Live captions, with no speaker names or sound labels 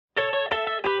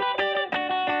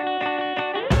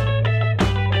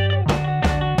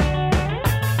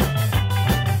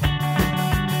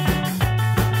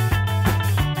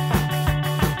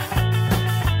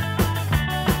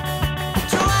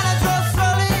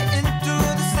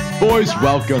boys?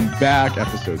 Welcome back.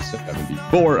 Episode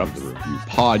 74 of the Review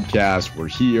Podcast. We're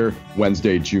here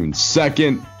Wednesday, June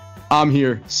 2nd. I'm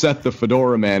here. Seth the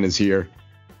Fedora Man is here.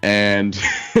 And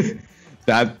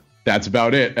that's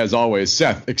about it, as always.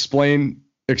 Seth, explain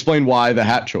why the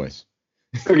hat choice.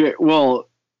 Okay, well,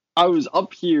 I was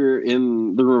up here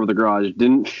in the room of the garage,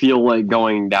 didn't feel like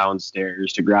going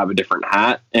downstairs to grab a different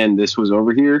hat, and this was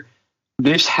over here.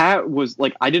 This hat was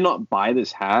like, I did not buy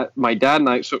this hat. My dad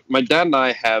and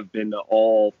I have been to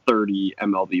all 30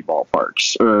 MLB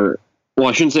ballparks, well,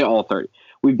 I shouldn't say all 30.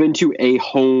 We've been to a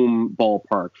home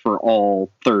ballpark for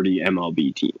all 30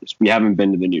 MLB teams. We haven't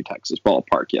been to the new Texas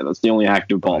ballpark yet. That's the only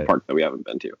active ballpark that we haven't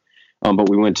been to. But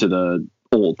we went to the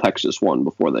old Texas one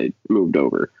before they moved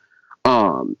over.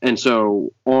 And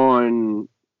so on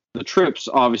the trips,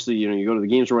 obviously, you go to the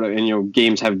games or whatever, and,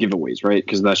 games have giveaways, right?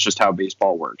 Because that's just how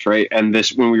baseball works, right? And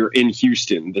when we were in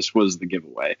Houston, this was the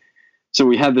giveaway. So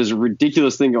we had this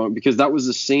ridiculous thing going because that was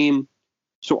the same.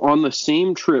 So on the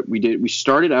same trip we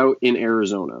started out in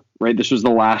Arizona, right? This was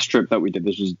the last trip that we did.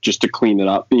 This was just to clean it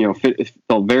up,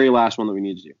 the very last one that we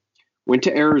needed to do. Went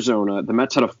to Arizona. The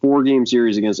Mets had a 4-game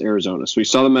series against Arizona. So we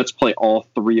saw the Mets play all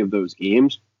 3 of those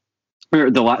games. Or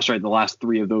the last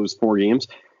 3 of those 4 games.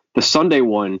 The Sunday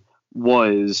one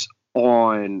was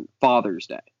on Father's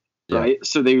Day, right? Yeah.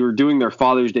 So they were doing their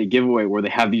Father's Day giveaway where they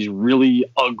have these really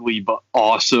ugly but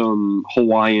awesome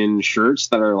Hawaiian shirts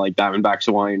that are like Diamondbacks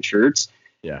Hawaiian shirts.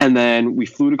 Yeah. And then we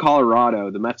flew to Colorado.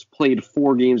 The Mets played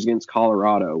 4 games against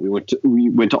Colorado. We went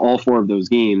to all 4 of those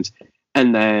games.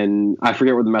 And then I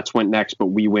forget where the Mets went next, but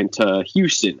we went to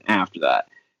Houston after that.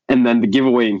 And then the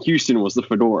giveaway in Houston was the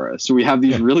fedora. So we have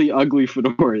these really ugly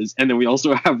fedoras, and then we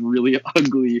also have really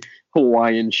ugly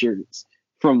Hawaiian shirts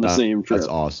from the same trip. That's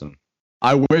awesome.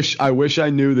 I wish I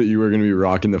knew that you were going to be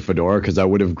rocking the fedora, because I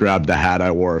would have grabbed the hat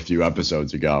I wore a few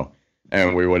episodes ago,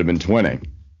 and we would have been twinning.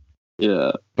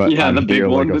 Yeah. But yeah, the big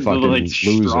one, like the like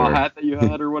straw hat that you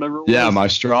had or whatever it was. Yeah, my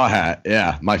straw hat.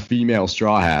 Yeah, my female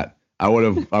straw hat. I would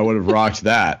have rocked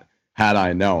that had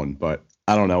I known, but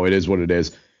I don't know. It is what it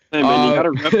is. Hey, man, you got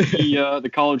to rep the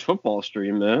college football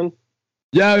stream, man.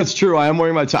 Yeah, it's true. I am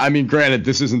wearing my I mean, granted,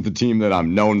 this isn't the team that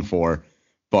I'm known for,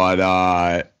 but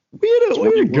we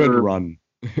had a good run.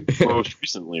 Most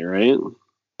recently, right?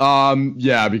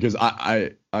 Yeah, because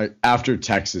I after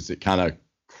Texas, it kind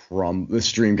of the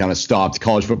stream kind of stopped.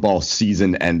 College football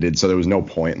season ended, so there was no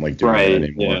point in doing it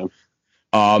anymore.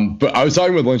 Yeah. But I was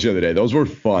talking with Lynch the other day. Those were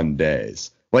fun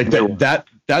days.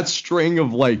 That string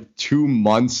of 2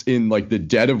 months in the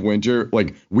dead of winter,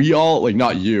 we all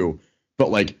not you,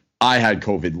 but I had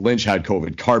COVID, Lynch had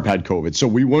COVID, Carp had COVID, so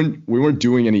we weren't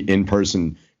doing any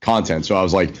in-person content. So I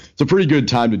was it's a pretty good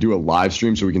time to do a live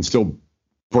stream so we can still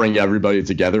bring everybody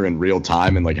together in real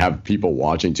time and have people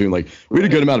watching too. And we had a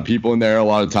good amount of people in there a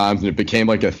lot of times, and it became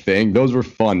a thing. Those were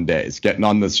fun days, getting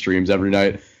on the streams every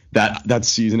night. That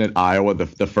season at Iowa,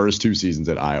 the first 2 seasons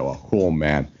at Iowa, oh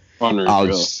man.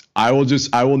 I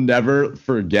will never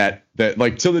forget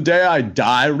that, till the day I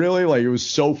die, really. It was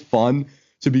so fun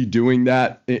to be doing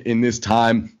that in this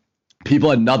time.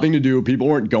 People had nothing to do. People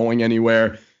weren't going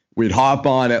anywhere. We'd hop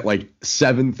on at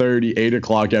 7:30, 8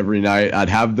 o'clock every night. I'd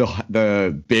have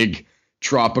the big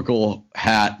tropical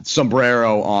hat,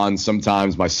 sombrero on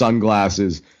sometimes, my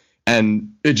sunglasses,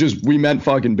 and we meant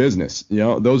fucking business.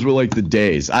 Those were the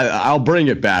days. I'll bring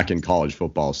it back in college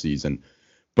football season.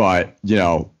 But, it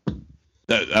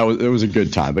was a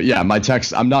good time. But yeah,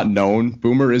 I'm not known.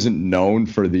 Boomer isn't known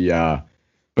for the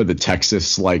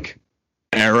Texas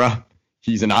era.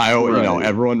 He's in Iowa. Right.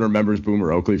 Everyone remembers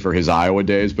Boomer Oakley for his Iowa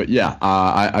days. But yeah,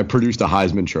 I produced a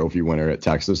Heisman Trophy winner at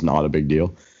Texas. Not a big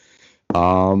deal.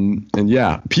 And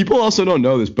yeah, people also don't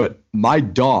know this, but my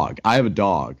dog, I have a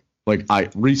dog.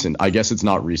 I guess it's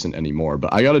not recent anymore,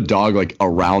 but I got a dog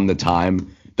around the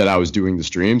time that I was doing the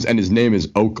streams, and his name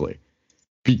is Oakley.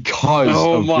 Because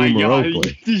of Boomer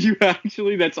Oakley. Did you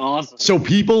actually? That's awesome. So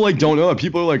people don't know that.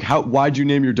 People are why'd you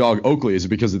name your dog Oakley? Is it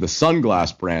because of the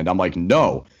sunglass brand? I'm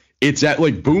no. It's that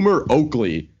Boomer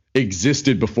Oakley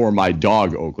existed before my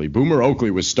dog Oakley. Boomer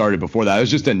Oakley was started before that. It was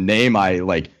just a name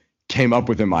I came up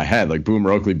with in my head,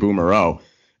 Boomer Oakley, Boomer O.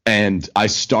 And I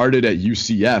started at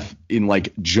UCF in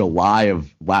July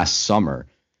of last summer.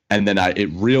 And then it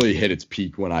really hit its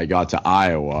peak when I got to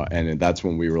Iowa. And that's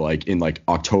when we were in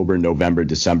October, November,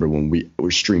 December, when we were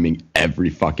streaming every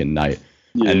fucking night.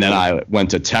 Yeah. And then I went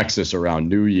to Texas around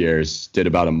New Year's, did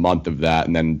about a month of that,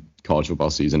 and then college football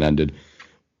season ended.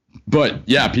 But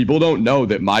yeah, people don't know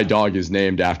that my dog is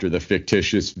named after the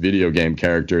fictitious video game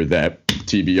character that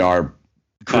TBR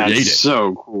created. That's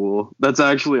so cool. That's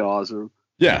actually awesome.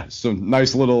 Yeah, so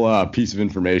nice little piece of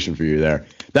information for you there.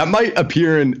 That might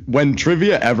appear when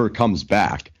trivia ever comes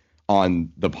back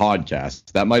on the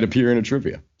podcast. That might appear in a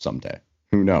trivia someday.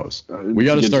 Who knows? We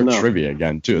got to start trivia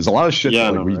again too. There's a lot of shit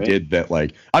that we did that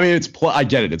I mean, I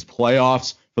get it. It's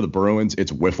playoffs for the Bruins.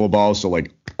 It's wiffle ball, so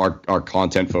our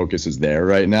content focus is there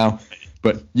right now.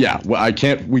 But yeah,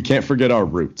 we can't forget our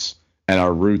roots, and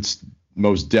our roots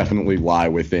most definitely lie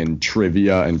within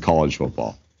trivia and college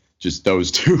football. Just those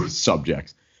two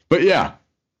subjects. But yeah,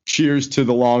 cheers to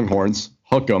the Longhorns.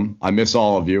 Hook 'em. I miss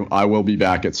all of you. I will be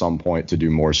back at some point to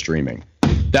do more streaming.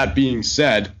 That being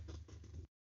said,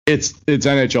 it's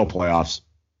NHL playoffs.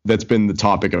 That's been the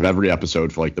topic of every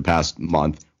episode for the past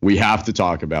month. We have to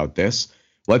talk about this.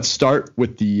 Let's start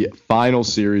with the final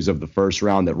series of the first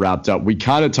round that wrapped up. We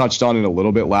kind of touched on it a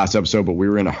little bit last episode, but we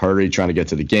were in a hurry trying to get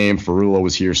to the game. Ferrullo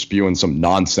was here spewing some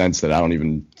nonsense that I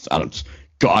don't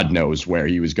God knows where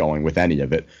he was going with any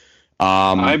of it.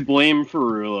 I blame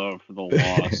Ferrullo for the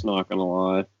loss, not going to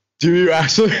lie. Do you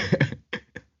actually?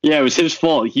 Yeah, it was his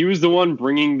fault. He was the one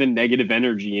bringing the negative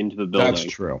energy into the building.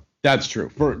 That's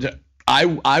true.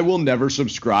 I will never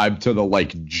subscribe to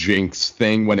the jinx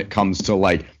thing when it comes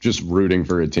to just rooting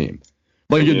for a team.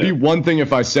 It'd be one thing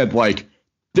if I said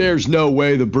there's no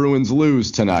way the Bruins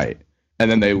lose tonight, and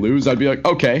then they lose. I'd be like,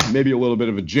 okay, maybe a little bit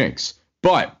of a jinx.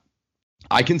 But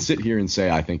I can sit here and say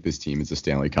I think this team is a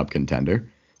Stanley Cup contender.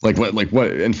 What?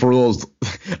 And Ferrullo's,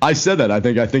 I said that. I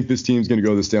think this team's going to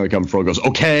go to the Stanley Cup. And Ferrullo goes,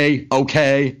 okay.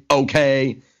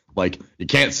 You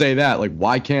can't say that.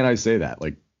 Why can't I say that?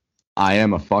 I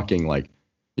am a fucking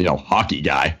hockey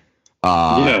guy.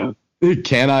 Can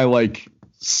I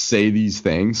say these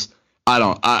things? I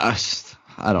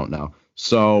don't know.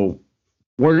 So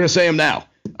we're going to say them now.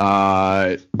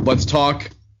 Let's talk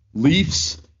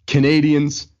Leafs,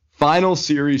 Canadians, final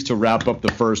series to wrap up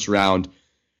the first round.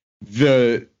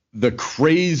 The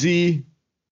crazy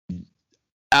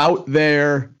out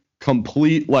there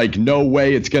complete no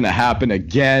way it's going to happen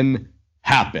again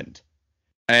happened.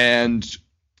 And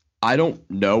I don't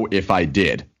know if I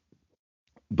did,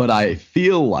 but I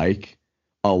feel like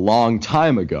a long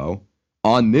time ago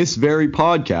on this very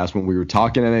podcast when we were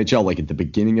talking NHL at the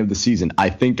beginning of the season, I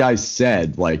think I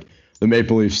said the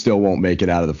Maple Leafs still won't make it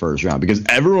out of the first round because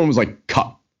everyone was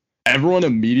Cup. Everyone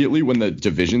immediately, when the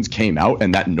divisions came out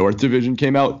and that North Division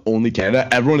came out, only Canada,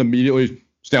 everyone immediately,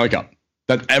 Stanley Cup.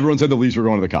 Everyone said the Leafs were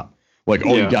going to the Cup.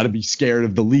 You got to be scared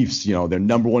of the Leafs. They're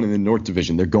number one in the North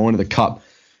Division. They're going to the Cup.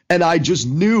 And I just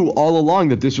knew all along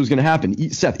that this was going to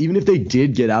happen. Seth, even if they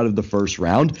did get out of the first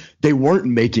round, they weren't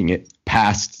making it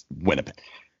past Winnipeg.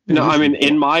 No, I mean,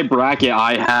 in my bracket,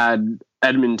 I had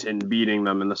Edmonton beating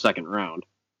them in the second round.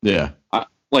 Yeah. I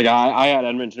had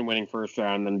Edmonton winning first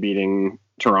round and then beating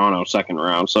Toronto second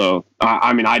round. So,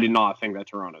 I did not think that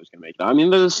Toronto was going to make it. I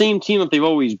mean, they're the same team that they've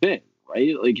always been,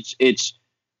 right?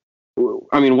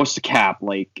 What's the cap?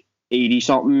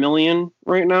 80-something million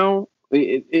right now?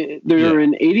 They're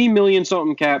an 80 million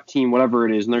something cap team, whatever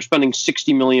it is, and they're spending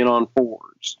 60 million on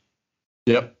forwards.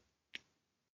 Yep.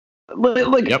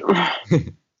 Yep.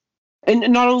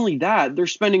 And not only that, they're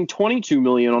spending 22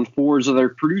 million on forwards that are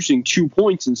producing 2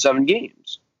 points in 7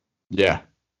 games. Yeah.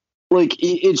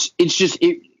 It's just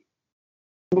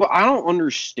what I don't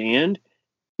understand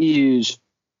is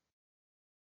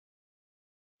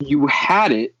you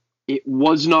had it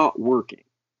was not working.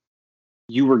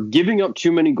 You were giving up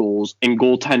too many goals, and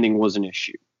goaltending was an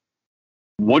issue.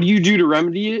 What do you do to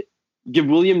remedy it? Give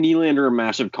William Nylander a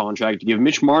massive contract, give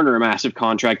Mitch Marner a massive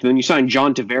contract, and then you sign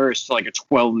John Tavares to a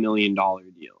 $12 million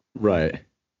deal. Right.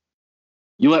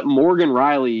 You let Morgan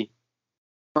Riley,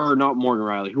 or not Morgan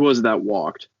Riley, who was it that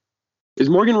walked? Is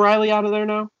Morgan Riley out of there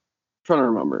now? I'm trying to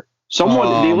remember.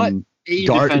 They let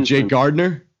Jake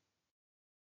Gardner?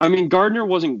 Gardner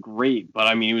wasn't great,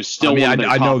 but he was still. I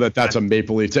know that's a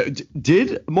Maple Leaf.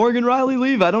 Did Morgan Riley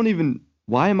leave?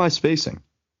 Why am I spacing?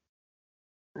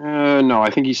 No, I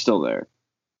think he's still there.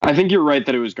 I think you're right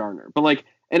that it was Gardner. But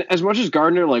and as much as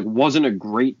Gardner wasn't a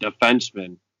great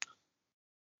defenseman,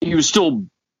 he was still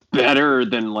better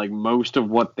than most of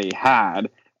what they had.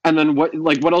 And then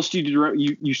what else do you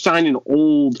do? You signed an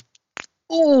old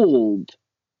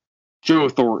Joe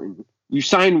Thornton. You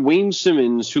signed Wayne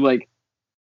Simmons, who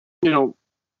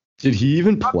did he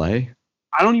even play?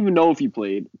 I don't even know if he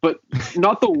played, but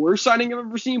not the worst signing I've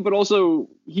ever seen, but also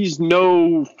he's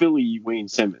no Philly Wayne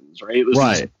Simmons, right?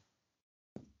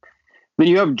 Then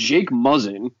you have Jake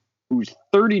Muzzin, who's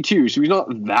 32, so he's not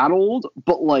that old,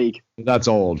 but that's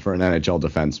old for an NHL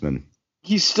defenseman.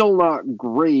 He's still not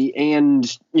great,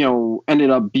 and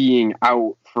ended up being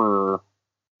out for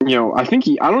I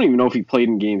don't even know if he played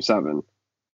in Game 7,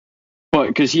 but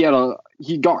because he had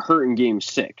he got hurt in game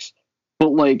 6,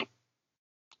 but like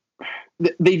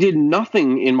they did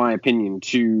nothing, in my opinion,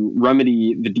 to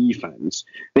remedy the defense.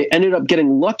 They ended up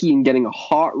getting lucky and getting a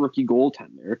hot rookie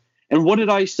goaltender. And what did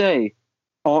I say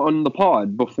on the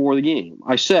pod before the game?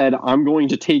 I said, I'm going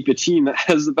to take the team that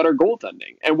has the better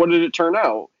goaltending. And what did it turn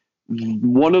out?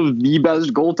 One of the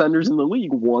best goaltenders in the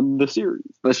league won the series.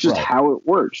 That's just how it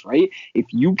works, right? If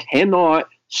you cannot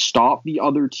stop the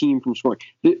other team from scoring,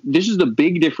 this is the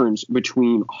big difference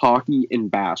between hockey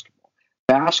and basketball.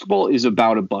 Basketball is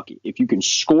about a bucket. If you can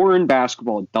score in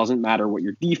basketball, it doesn't matter what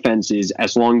your defense is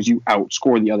as long as you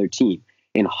outscore the other team.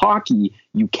 In hockey,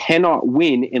 you cannot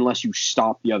win unless you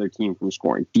stop the other team from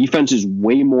scoring. Defense is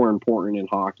way more important in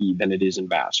hockey than it is in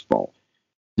basketball.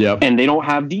 Yep. And they don't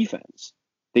have defense.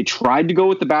 They tried to go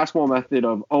with the basketball method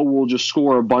of, we'll just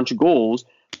score a bunch of goals,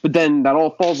 but then that all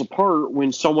falls apart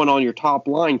when someone on your top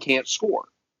line can't score.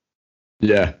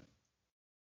 Yeah.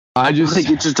 I think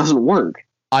it just doesn't work.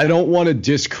 I don't want to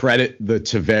discredit the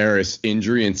Tavares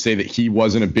injury and say that he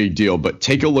wasn't a big deal, but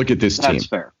take a look at this team. That's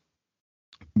fair.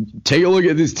 Take a look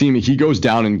at this team. He goes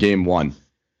down in game 1.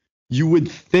 You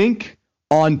would think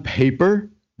on paper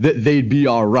that they'd be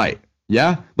all right.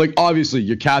 Yeah. Like obviously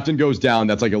your captain goes down.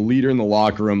 That's like a leader in the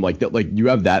locker room. Like that, like you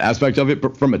have that aspect of it.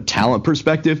 But from a talent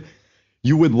perspective,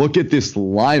 you would look at this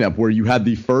lineup where you had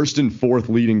the first and fourth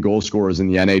leading goal scorers in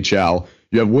the NHL.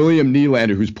 You have William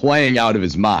Nylander, who's playing out of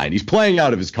his mind. He's playing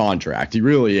out of his contract. He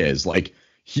really is. Like,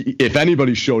 if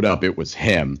anybody showed up, it was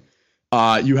him.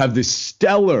 You have this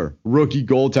stellar rookie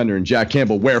goaltender in Jack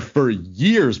Campbell, where for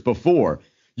years before,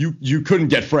 you couldn't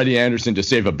get Freddie Anderson to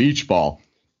save a beach ball.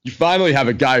 You finally have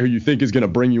a guy who you think is going to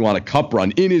bring you on a cup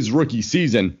run in his rookie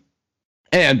season.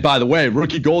 And by the way,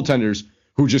 rookie goaltenders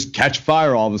who just catch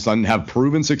fire all of a sudden have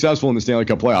proven successful in the Stanley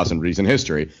Cup playoffs in recent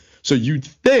history. So you'd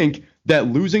think that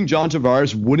losing John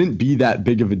Tavares wouldn't be that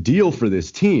big of a deal for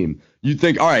this team. You'd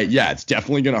think, all right, yeah, it's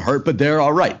definitely going to hurt, but they're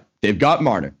all right. They've got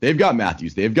Marner. They've got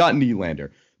Matthews. They've got Nylander.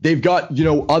 They've got,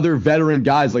 other veteran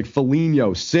guys like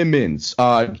Foligno, Simmons,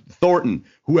 Thornton,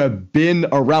 who have been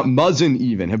around, Muzzin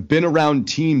even, have been around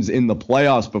teams in the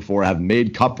playoffs before, have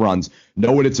made cup runs,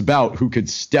 know what it's about, who could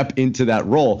step into that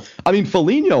role. I mean,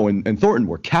 Foligno and Thornton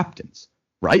were captains,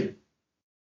 right?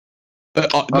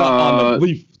 Not on the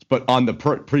Leafs, but on the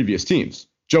previous teams.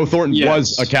 Joe Thornton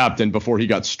was a captain before he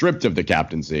got stripped of the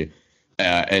captaincy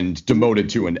and demoted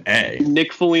to an A.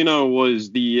 Nick Foligno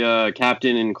was the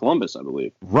captain in Columbus, I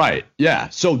believe. Right. Yeah.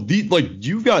 So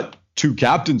you've got two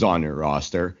captains on your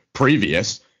roster.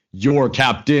 Previous, your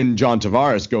captain John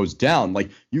Tavares goes down.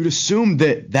 Like you'd assume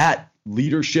that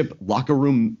leadership locker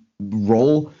room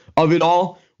role of it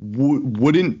all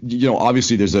wouldn't,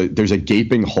 obviously there's a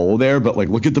gaping hole there, but like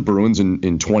look at the Bruins in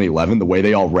 2011, the way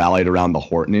they all rallied around the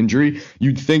Horton injury.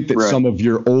 You'd think that some of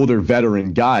your older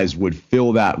veteran guys would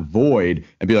fill that void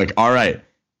and be like, all right,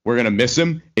 we're going to miss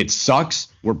him. It sucks.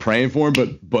 We're praying for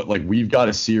him, but like we've got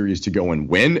a series to go and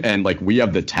win. And like we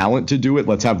have the talent to do it.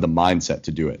 Let's have the mindset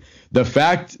to do it. The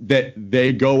fact that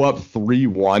they go up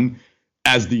 3-1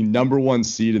 as the number 1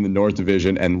 seed in the North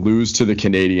Division and lose to the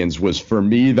Canadiens was, for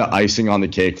me, the icing on the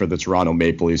cake for the Toronto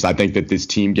Maple Leafs. I think that this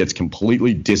team gets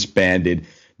completely disbanded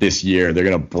this year. They're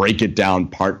going to break it down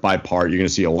part by part. You're going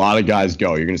to see a lot of guys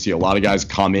go. You're going to see a lot of guys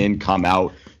come in, come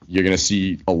out. You're going to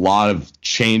see a lot of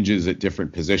changes at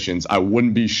different positions. I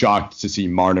wouldn't be shocked to see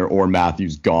Marner or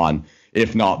Matthews gone,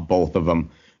 if not both of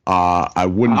them. I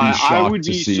wouldn't be shocked to see. I would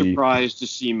be surprised to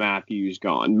see Matthews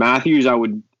gone. Matthews, I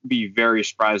would be very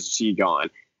surprised to see gone.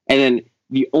 And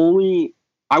then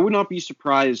I would not be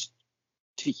surprised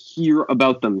to hear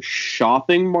about them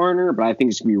shopping Marner, but I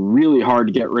think it's going to be really hard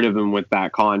to get rid of him with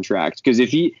that contract. Because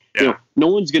if no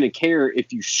one's going to care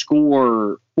if you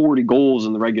score 40 goals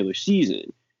in the regular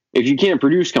season. If you can't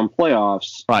produce come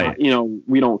playoffs, right.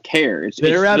 We don't care.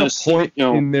 They're at a point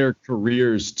in their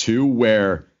careers too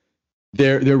where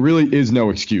there really is no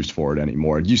excuse for it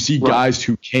anymore. You see guys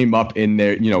who came up in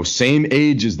their, same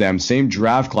age as them, same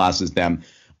draft class as them.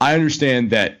 I understand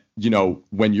that,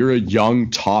 when you're a young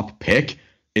top pick,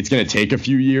 it's going to take a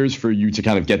few years for you to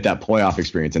kind of get that playoff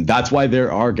experience. And that's why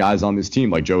there are guys on this team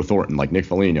like Joe Thornton, like Nick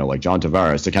Foligno, like John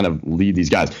Tavares to kind of lead these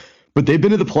guys. But they've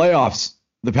been to the playoffs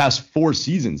the past 4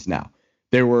 seasons now.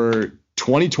 They were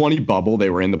 2020 bubble. They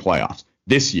were in the playoffs.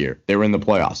 This year, they were in the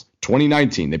playoffs.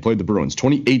 2019, they played the Bruins.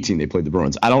 2018, they played the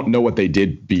Bruins. I don't know what they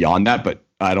did beyond that, but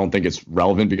I don't think it's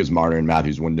relevant because Marner and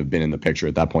Matthews wouldn't have been in the picture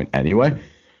at that point anyway.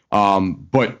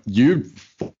 But you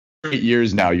 4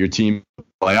 years now, your team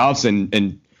playoffs,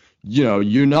 and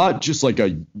you're not just like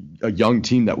a young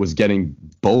team that was getting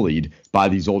bullied by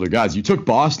these older guys. You took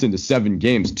Boston to 7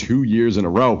 games 2 years in a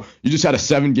row. You just had a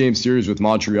 7-game series with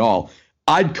Montreal.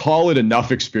 I'd call it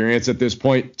enough experience at this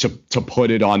point to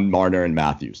put it on Marner and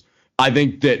Matthews. I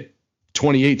think that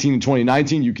 2018 and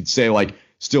 2019, you could say like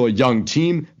still a young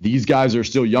team. These guys are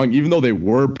still young, even though they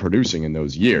were producing in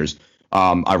those years.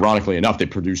 Ironically enough, they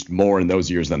produced more in those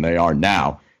years than they are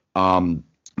now.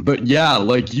 But yeah,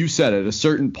 like you said, at a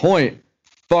certain point,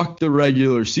 fuck the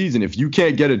regular season. If you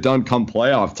can't get it done come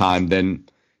playoff time, then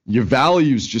your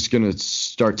value's just going to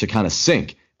start to kind of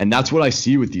sink. And that's what I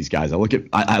see with these guys. I look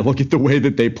at the way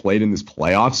that they played in this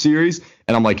playoff series,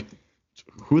 and I'm like,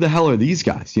 who the hell are these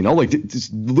guys? You know, like this,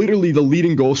 literally the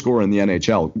leading goal scorer in the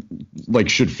NHL, like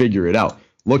should figure it out.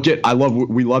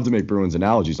 We love to make Bruins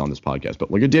analogies on this podcast,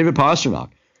 but look at David Pastrnak.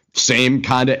 Same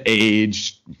kind of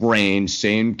age range,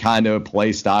 same kind of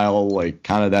play style, like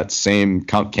kind of that same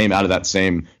came out of that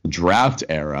same draft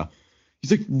era.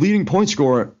 He's like leading point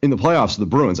scorer in the playoffs of the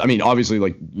Bruins. I mean, obviously,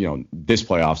 like, you know, this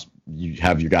playoffs, you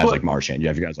have your guys like Marchand, you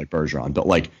have your guys like Bergeron, but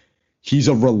like he's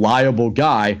a reliable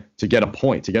guy to get a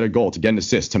point, to get a goal, to get an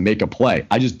assist, to make a play.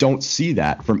 I just don't see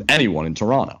that from anyone in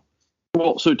Toronto.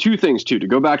 Well, so two things, too. To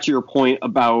go back to your point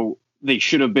about they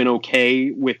should have been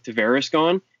okay with Tavares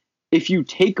gone. If you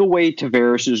take away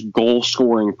Tavares'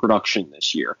 goal-scoring production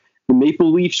this year, the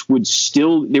Maple Leafs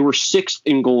they were sixth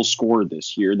in goals scored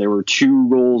this year. They were 2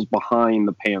 goals behind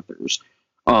the Panthers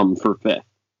for fifth.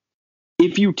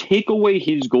 If you take away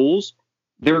his goals,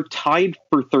 they're tied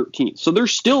for 13th. So they're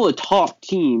still a top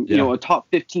team, a top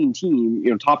 15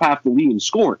 team, top half of the league in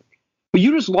scoring. But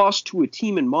you just lost to a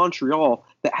team in Montreal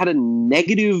that had a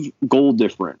negative goal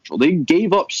differential. They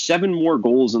gave up 7 more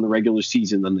goals in the regular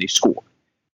season than they scored.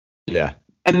 Yeah.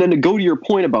 And then to go to your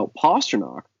point about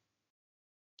Pastrnak,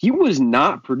 he was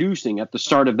not producing at the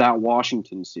start of that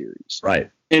Washington series. Right.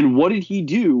 And what did he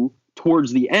do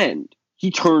towards the end?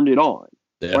 He turned it on.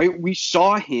 Yeah. Right? We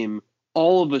saw him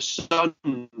all of a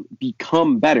sudden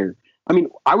become better. I mean,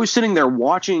 I was sitting there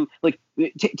watching, like,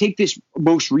 take this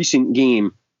most recent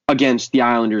game against the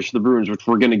Islanders for the Bruins, which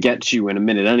we're going to get to in a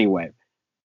minute anyway.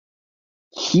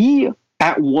 He,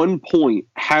 at one point,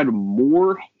 had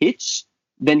more hits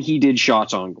than he did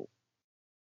shots on goal.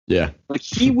 Yeah. Like,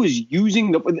 he was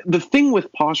using the thing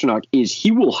with Pastrnak is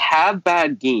he will have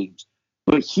bad games,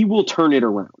 but he will turn it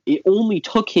around. It only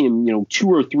took him, 2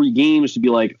 or 3 games to be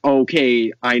like,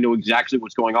 okay, I know exactly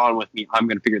what's going on with me. I'm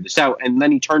going to figure this out. And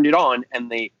then he turned it on, and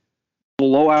they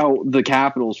blow out the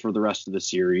Capitals for the rest of the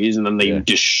series, and then they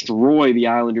destroy the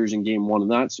Islanders in game 1 of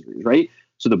that series, right?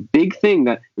 So the big thing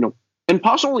that, and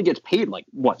Pastrnak only gets paid like,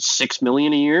 $6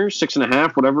 million a year,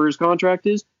 6.5, whatever his contract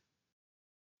is.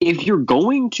 If you're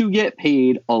going to get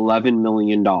paid $11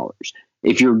 million,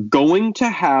 if you're going to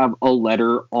have a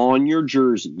letter on your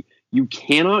jersey, you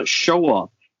cannot show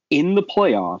up in the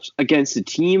playoffs against a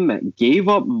team that gave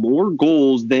up more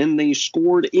goals than they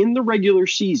scored in the regular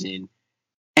season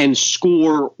and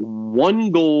score 1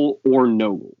 goal or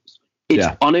no goals. It's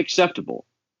unacceptable.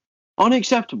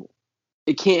 Unacceptable.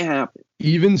 It can't happen.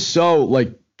 Even so,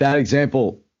 like that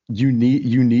example, you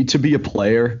need to be a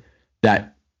player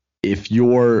that if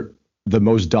you're the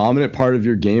most dominant part of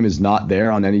your game is not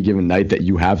there on any given night, that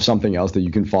you have something else that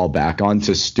you can fall back on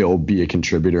to still be a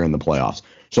contributor in the playoffs.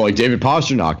 So like David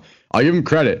Pastrnak, I'll give him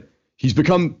credit. He's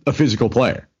become a physical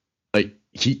player. Like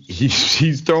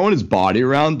he's throwing his body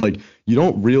around. Like you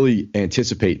don't really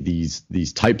anticipate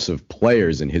these types of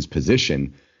players in his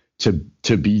position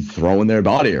to be throwing their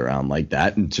body around like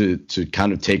that and to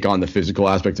kind of take on the physical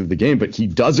aspect of the game. But he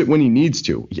does it when he needs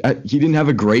to. He didn't have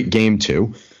a great game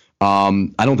too.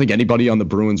 I don't think anybody on the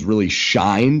Bruins really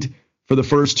shined for the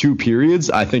first 2 periods.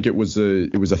 I think it was a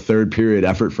third period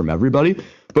effort from everybody.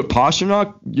 But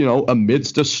Pastrnak,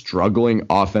 amidst a struggling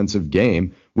offensive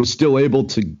game, was still able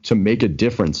to make a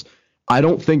difference. I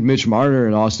don't think Mitch Marner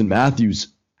and Austin Matthews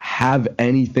have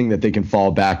anything that they can fall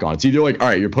back on. It's either like, all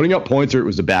right, you're putting up points or it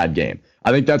was a bad game.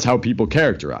 I think that's how people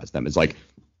characterize them. It's like,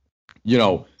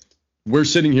 we're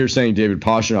sitting here saying David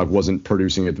Pastrnak wasn't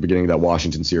producing at the beginning of that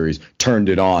Washington series, turned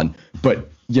it on. But,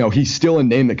 he's still a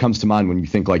name that comes to mind when you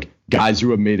think like guys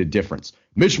who have made a difference.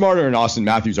 Mitch Marner and Austin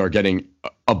Matthews are getting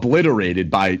obliterated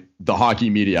by the hockey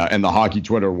media and the hockey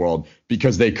Twitter world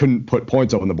because they couldn't put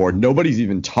points up on the board. Nobody's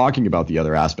even talking about the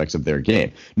other aspects of their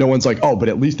game. No one's like, oh, but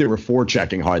at least they were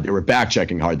forechecking hard. They were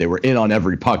back-checking hard. They were in on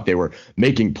every puck. They were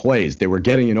making plays. They were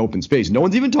getting in open space. No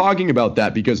one's even talking about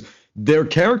that because they're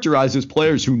characterized as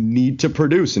players who need to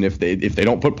produce. And if they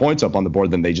don't put points up on the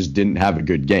board, then they just didn't have a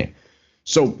good game.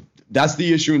 So that's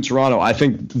the issue in Toronto. I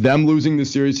think them losing the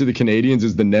series to the Canadiens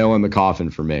is the nail in the coffin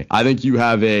for me. I think you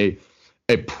have a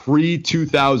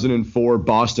pre-2004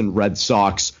 Boston Red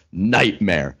Sox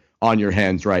nightmare on your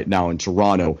hands right now in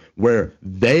Toronto, where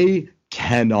they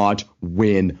cannot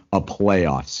win a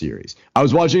playoff series. I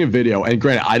was watching a video, and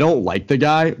granted, I don't like the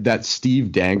guy, that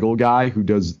Steve Dangle guy who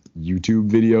does YouTube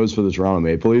videos for the Toronto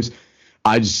Maple Leafs.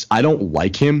 I don't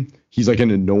like him. He's like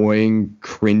an annoying,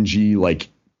 cringy, like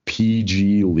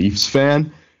PG Leafs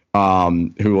fan,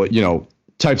 who, you know,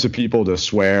 types of people to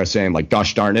swear, saying like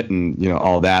 "gosh darn it" and, you know,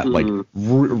 all that, like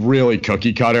really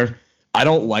cookie cutter. I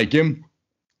don't like him.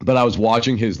 But I was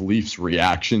watching his Leafs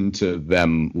reaction to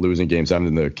them losing Game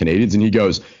 7 to the Canadiens, and he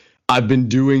goes, I've been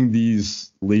doing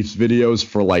these Leafs videos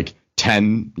for like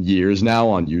 10 years now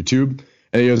on YouTube.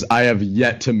 And he goes, I have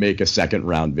yet to make a second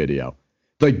round video.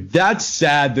 Like, that's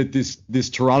sad that this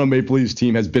Toronto Maple Leafs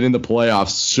team has been in the playoffs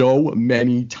so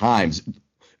many times.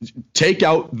 Take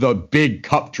out the big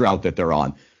cup drought that they're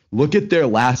on. Look at their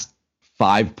last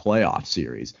 5 playoff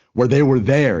series where they were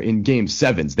there in Game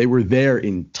 7s. They were there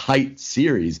in tight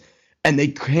series, and they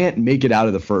can't make it out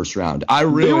of the first round. I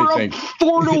really think they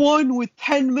were up 4-1 with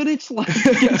 10 minutes left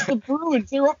against the Bruins.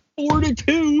 They were up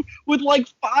 4-2 with like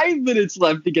 5 minutes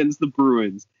left against the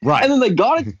Bruins. Right. And then they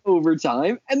got it to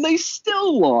overtime, and they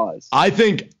still lost. I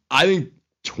think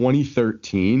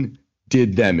 2013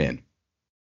 did them in.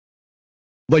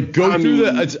 Like, go through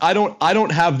the. I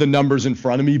don't have the numbers in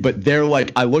front of me, but they're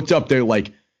like, I looked up. They're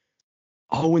like,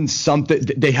 and something.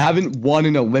 They haven't won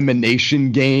an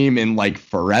elimination game in like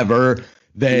forever.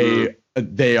 They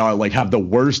are like have the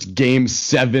worst Game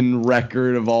 7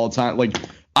 record of all time. Like,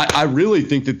 I really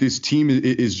think that this team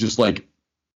is just like,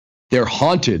 they're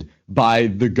haunted by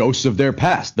the ghosts of their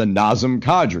past. The Nazem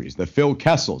Kadris, the Phil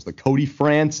Kessels, the Cody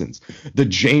Fransons, the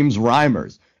James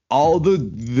Reimers, all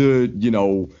the you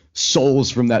know,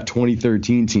 souls from that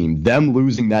 2013 team, them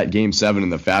losing that Game 7 in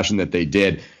the fashion that they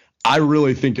did. I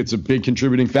really think it's a big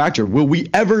contributing factor. Will we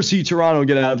ever see Toronto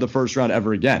get out of the first round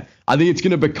ever again? I think it's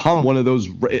going to become one of those.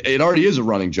 It already is a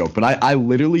running joke, but I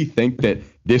literally think that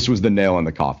this was the nail in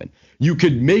the coffin. You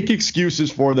could make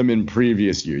excuses for them in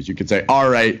previous years. You could say, all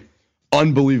right,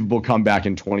 unbelievable comeback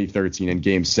in 2013 in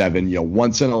Game 7, you know,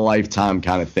 once in a lifetime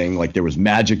kind of thing. Like, there was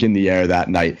magic in the air that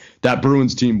night. That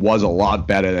Bruins team was a lot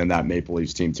better than that Maple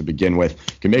Leafs team to begin with.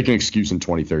 You can make an excuse in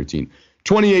 2013.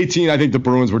 2018, I think the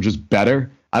Bruins were just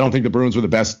better. I don't think the Bruins were the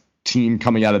best team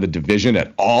coming out of the division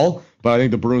at all, but I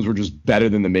think the Bruins were just better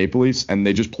than the Maple Leafs, and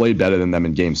they just played better than them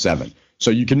in Game 7.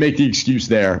 So you can make the excuse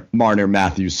there. Marner,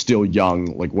 Matthews, still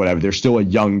young, like whatever. They're still a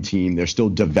young team. They're still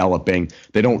developing.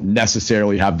 They don't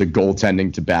necessarily have the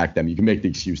goaltending to back them. You can make the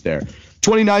excuse there.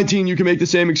 2019, you can make the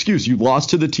same excuse. You lost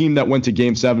to the team that went to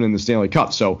Game 7 in the Stanley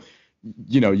Cup. So,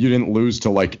 you know, you didn't lose to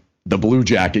like the Blue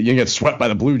Jacket. You didn't get swept by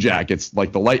the Blue Jackets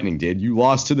like the Lightning did. You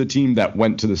lost to the team that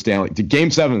went to Game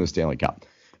 7 in the Stanley Cup.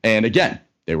 And again,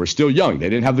 they were still young. They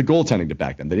didn't have the goaltending to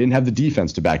back them. They didn't have the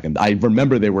defense to back them. I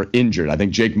remember they were injured. I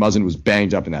think Jake Muzzin was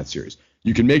banged up in that series.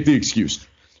 You can make the excuse.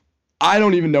 I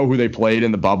don't even know who they played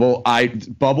in the bubble.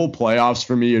 Bubble playoffs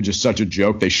for me are just such a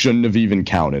joke. They shouldn't have even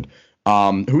counted.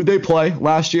 Who'd they play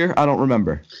last year? I don't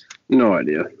remember. No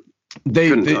idea.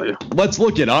 Let's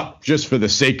look it up just for the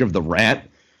sake of the rant.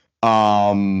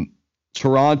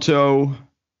 Toronto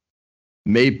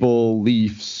Maple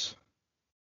Leafs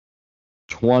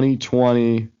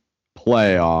 2020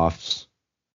 playoffs.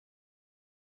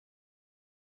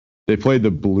 They played the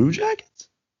Blue Jackets?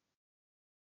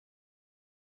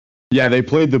 Yeah, they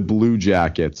played the Blue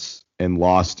Jackets and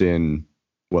lost in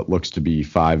what looks to be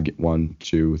 5 games. What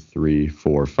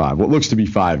looks to be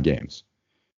 5 games.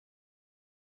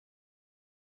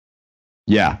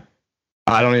 Yeah.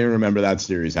 I don't even remember that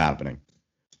series happening.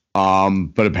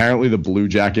 But apparently the Blue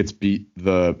Jackets beat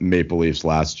the Maple Leafs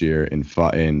last year in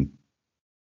 5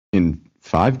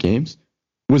 games.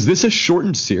 Was this a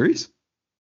shortened series?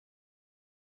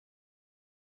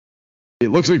 It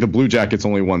looks like the Blue Jackets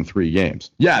only won 3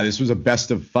 games. Yeah, this was a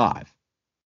best of 5.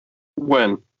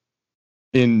 When?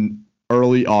 In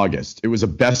early August. It was a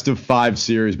best of 5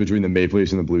 series between the Maple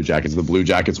Leafs and the Blue Jackets. The Blue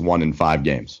Jackets won in 5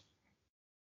 games.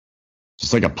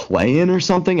 Just like a play-in or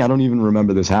something? I don't even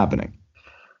remember this happening.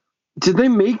 Did they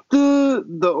make the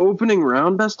opening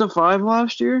round best of 5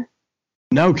 last year?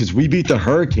 No, because we beat the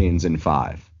Hurricanes in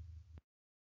 5.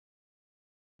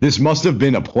 This must have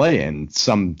been a play-in,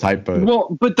 some type of.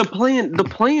 Well, but the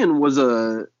play-in was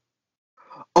a.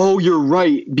 Oh, you're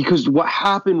right. Because what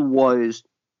happened was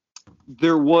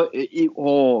there was.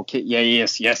 Okay,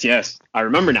 yes. I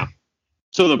remember now.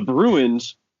 So the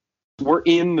Bruins were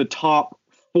in the top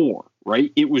 4,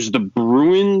 right? It was the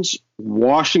Bruins,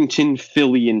 Washington,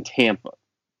 Philly, and Tampa.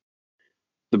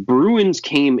 The Bruins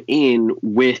came in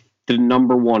with the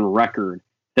number 1 record,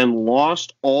 then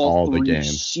lost all 3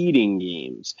 seeding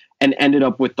games and ended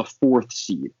up with the 4th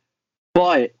seed.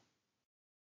 But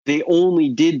they only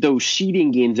did those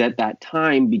seeding games at that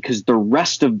time because the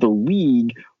rest of the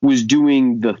league was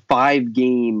doing the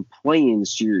 5-game play-in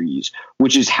series,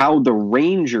 which is how the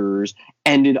Rangers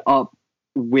ended up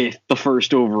with the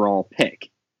first overall pick.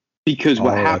 Because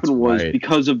what happened was,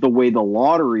 because of the way the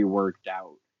lottery worked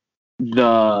out,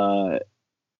 the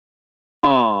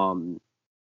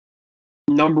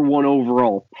number 1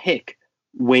 overall pick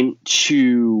went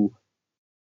to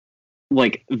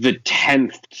like the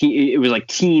 10th team. It was like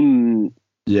team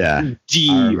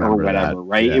D or whatever, that.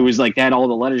 Right? Yeah. It was like they had all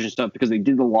the letters and stuff because they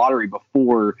did the lottery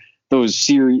before those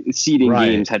seeding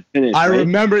games had finished. I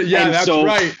remember. Yeah, and that's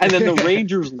right. And then the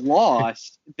Rangers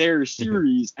lost their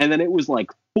series, and then it was like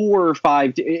 4 or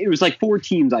 5. It was like 4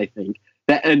 teams, I think,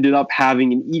 that ended up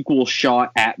having an equal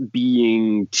shot at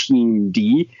being Team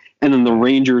D, and then the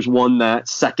Rangers won that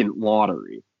second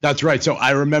lottery. That's right. So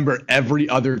I remember every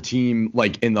other team,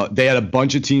 like they had a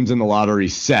bunch of teams in the lottery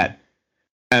set,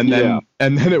 and then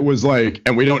it was like,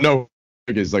 and we don't know,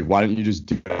 because like, why didn't you just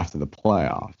do it after the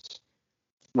playoffs?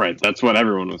 Right. That's what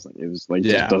everyone was like. It was like,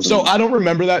 So I don't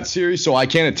remember that series, so I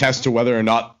can't attest to whether or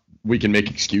not we can make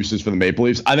excuses for the Maple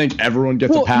Leafs. I think everyone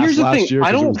gets a pass last year.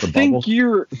 I don't think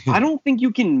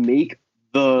you can make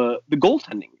the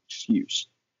goaltending excuse,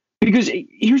 because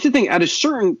here's the thing: at a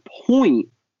certain point,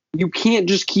 you can't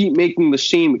just keep making the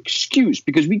same excuse,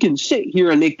 because we can sit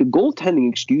here and make the goaltending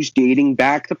excuse dating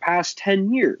back the past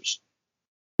 10 years,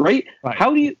 right?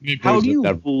 How do you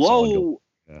blow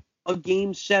a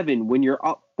game 7 when you're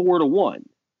up 4-1?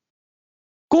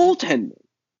 Goaltending.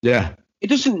 Yeah. It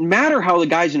doesn't matter how the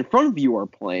guys in front of you are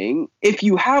playing. If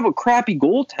you have a crappy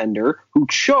goaltender who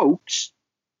chokes.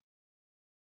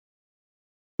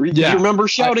 Do you remember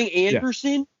shouting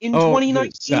Anderson in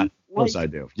 2019? Yeah, of course I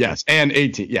do. Yes, and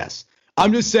 18. Yes.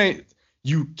 I'm just saying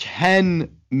you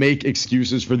can make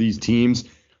excuses for these teams.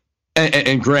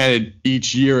 And granted,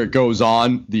 each year it goes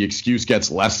on, the excuse gets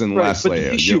less and less. But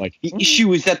the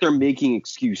issue is that they're making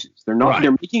excuses. They're not.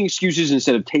 They're making excuses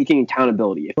instead of taking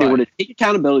accountability. If they were to take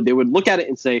accountability, they would look at it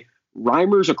and say,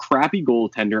 Reimer's a crappy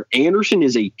goaltender. Anderson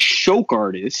is a choke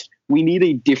artist. We need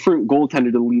a different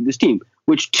goaltender to lead this team,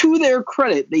 which, to their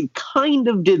credit, they kind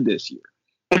of did this year,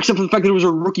 except for the fact that it was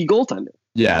a rookie goaltender.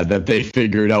 Yeah, that they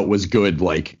figured out was good,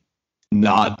 like,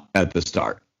 not at the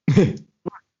start.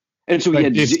 And so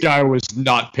this guy was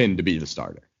not pinned to be the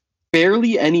starter.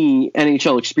 Barely any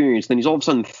NHL experience, then he's all of a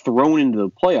sudden thrown into the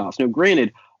playoffs. Now,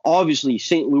 granted, obviously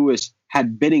St. Louis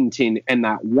had Binnington and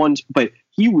that one, but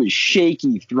he was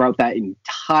shaky throughout that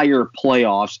entire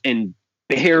playoffs and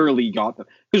barely got them.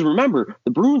 Because remember,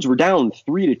 the Bruins were down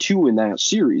 3-2 in that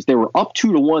series. They were up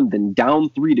 2-1, then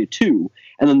down 3-2,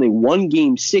 and then they won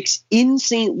Game 6 in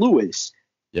St. Louis.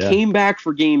 Yeah. Came back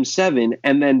for Game 7,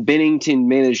 and then Binnington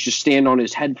managed to stand on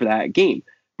his head for that game.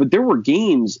 But there were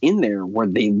games in there where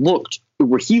he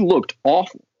looked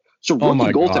awful. So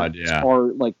rookie goaltenders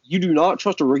are like, you do not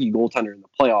trust a rookie goaltender in the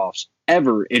playoffs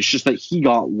ever. It's just that he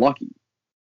got lucky,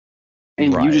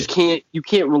 and you just can't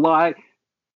rely.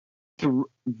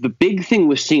 The big thing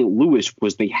with St. Louis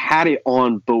was they had it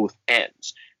on both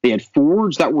ends. They had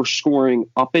forwards that were scoring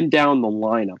up and down the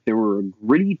lineup. They were a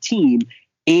gritty team.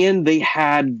 And they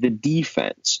had the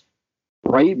defense,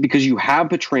 right? Because you have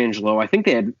Pietrangelo. I think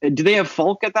they had. Did they have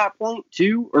Falk at that point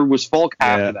too, or was Falk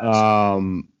after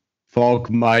that?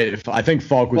 Falk might. I think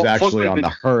Falk was actually on the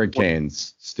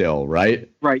Hurricanes still, right?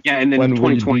 Right. Yeah. And then when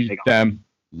 2020 they got them.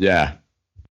 Yeah.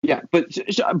 Yeah, but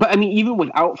I mean, even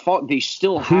without Falk, they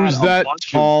still had. Who's that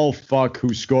tall fuck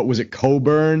who scored? Was it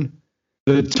Coburn?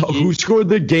 Who scored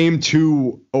the Game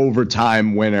 2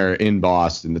 overtime winner in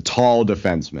Boston? The tall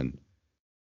defenseman.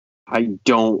 I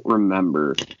don't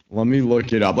remember. Let me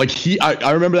look it up. Like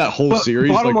I remember that whole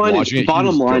series.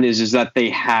 Bottom line is that they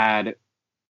had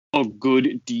a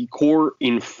good D-core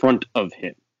in front of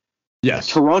him. Yes.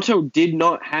 Toronto did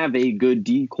not have a good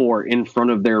D-core in front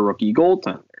of their rookie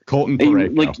goaltender. Colton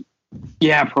Parayko.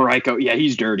 Parayko. Yeah,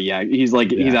 he's dirty. Yeah, he's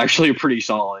actually a pretty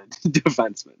solid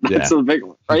defenseman. That's a big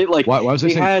one, right? Like, why was I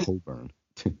saying Coburn?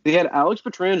 They had Alex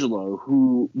Pietrangelo,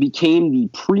 who became the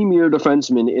premier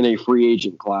defenseman in a free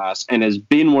agent class and has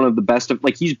been one of the best of,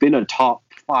 like, he's been a top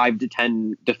 5 to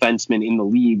 10 defenseman in the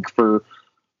league for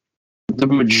the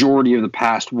majority of the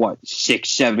past,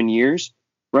 6-7 years,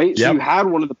 right? Yep. So you had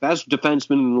one of the best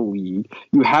defensemen in the league.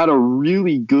 You had a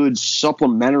really good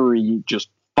supplementary, just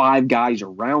 5 guys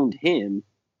around him.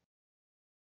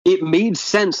 It made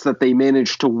sense that they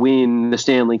managed to win the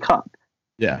Stanley Cup.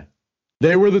 Yeah.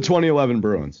 They were the 2011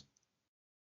 Bruins.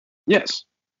 Yes.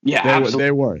 Yeah, absolutely. They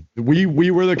were.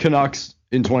 We were the Canucks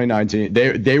in 2019.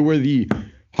 They were the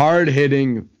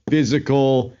hard-hitting,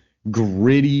 physical,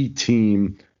 gritty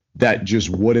team that just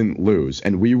wouldn't lose.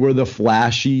 And we were the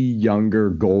flashy, younger,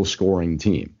 goal-scoring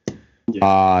team.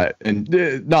 Yeah. And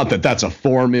not that that's a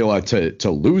formula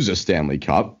to lose a Stanley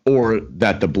Cup or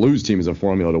that the Blues team is a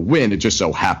formula to win. It just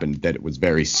so happened that it was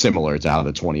very similar to how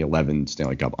the 2011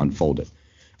 Stanley Cup unfolded.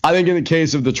 I think in the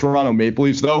case of the Toronto Maple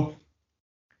Leafs, though,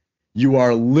 you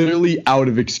are literally out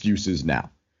of excuses now.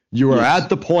 You are at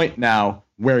the point now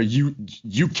where you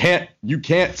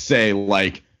can't say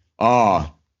like,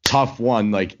 tough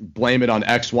one, like blame it on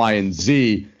X, Y, and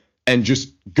Z and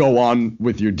just go on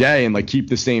with your day and like keep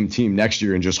the same team next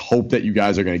year and just hope that you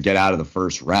guys are going to get out of the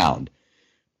first round.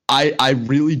 I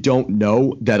really don't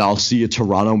know that I'll see a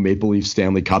Toronto Maple Leafs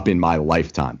Stanley Cup in my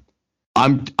lifetime.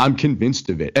 I'm convinced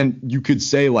of it. And you could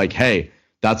say like, hey,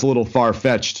 that's a little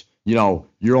far-fetched. You know,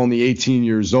 you're only 18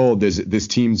 years old. This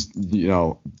team's, you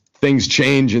know, things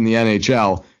change in the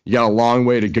NHL. You got a long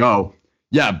way to go.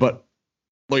 Yeah, but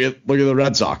look at the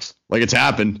Red Sox. Like, it's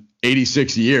happened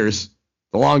 86 years,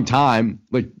 a long time.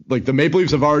 Like the Maple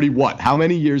Leafs have already what? How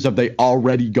many years have they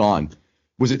already gone?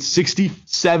 Was it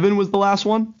 67 was the last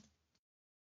one?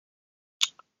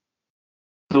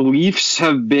 The Leafs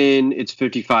have been, it's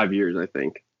 55 years, I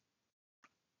think.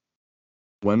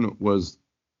 When was,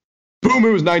 boom,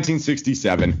 it was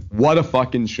 1967. What a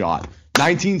fucking shot.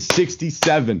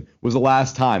 1967 was the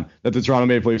last time that the Toronto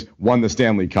Maple Leafs won the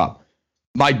Stanley Cup.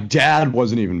 My dad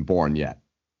wasn't even born yet.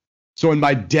 So in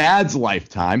my dad's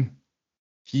lifetime,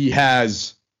 he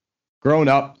has grown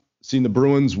up, seen the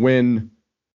Bruins win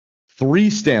 3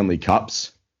 Stanley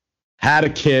Cups, had a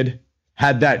kid,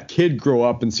 had that kid grow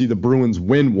up and see the Bruins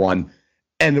win one.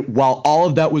 And while all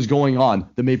of that was going on,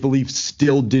 the Maple Leafs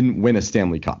still didn't win a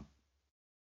Stanley Cup.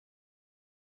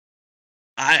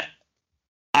 I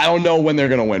don't know when they're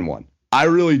going to win one. I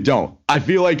really don't. I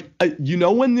feel like, you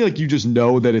know, when like you just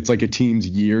know that it's like a team's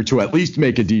year to at least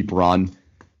make a deep run.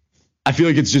 I feel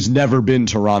like it's just never been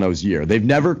Toronto's year. They've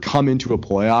never come into a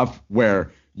playoff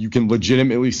where you can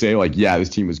legitimately say like, yeah, this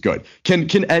team is good.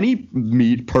 Can any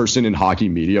person in hockey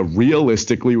media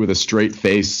realistically with a straight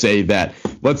face say that,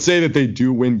 let's say that they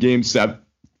do win game 7,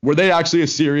 were they actually a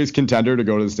serious contender to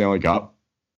go to the Stanley Cup?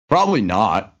 Probably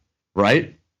not,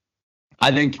 right?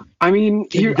 I think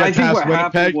what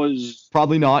happened was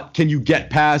probably not. Can you get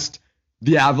past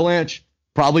the Avalanche?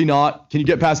 Probably not. Can you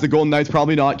get past the Golden Knights?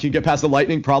 Probably not. Can you get past the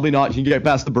Lightning? Probably not. Can you get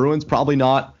past the Bruins? Probably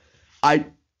not. I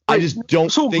just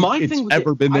don't think it's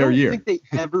ever been their year. I don't think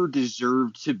they ever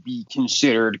deserved to be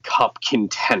considered cup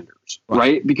contenders,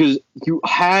 right? Because you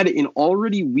had an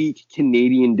already weak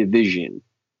Canadian division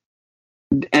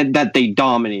and that they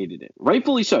dominated it.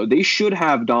 Rightfully so. They should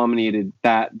have dominated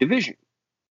that division.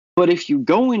 But if you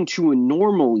go into a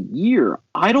normal year,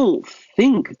 I don't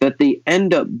think that they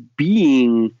end up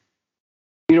being,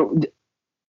 you know,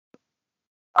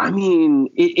 I mean,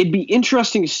 it'd be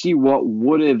interesting to see what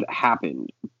would have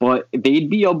happened, but they'd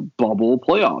be a bubble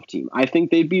playoff team. I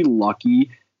think they'd be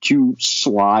lucky to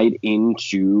slide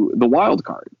into the wild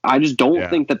card. I just don't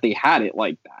think that they had it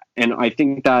like that. And I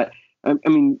think that, I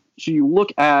mean, so you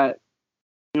look at,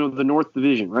 you know, the North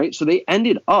Division, right? So they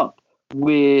ended up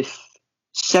with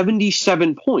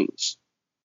 77 points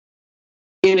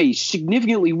in a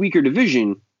significantly weaker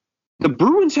division. The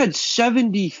Bruins had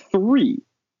 73,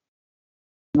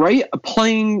 right?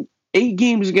 Playing 8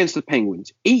 games against the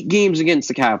Penguins, 8 games against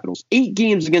the Capitals, 8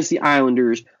 games against the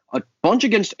Islanders, a bunch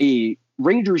against a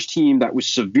Rangers team that was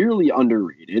severely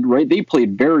underrated, right? They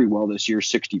played very well this year,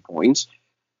 60 points.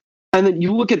 And then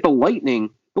you look at the Lightning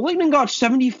got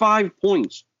 75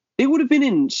 points. They would have been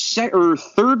in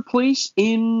third place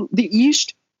in the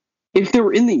East, if they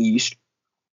were in the East,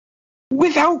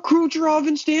 without Kucherov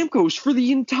and Stamkos for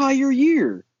the entire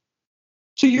year.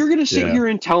 So you're going to sit here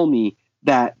and tell me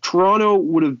that Toronto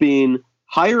would have been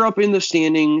higher up in the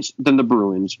standings than the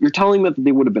Bruins. You're telling me that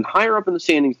they would have been higher up in the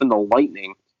standings than the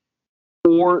Lightning,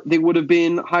 or they would have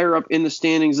been higher up in the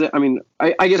standings.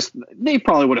 I guess they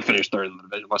probably would have finished third in the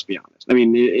division, let's be honest. I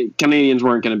mean, Canadians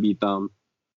weren't going to beat them.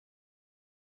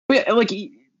 But yeah, like,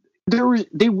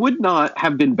 they would not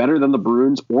have been better than the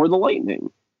Bruins or the Lightning.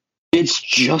 It's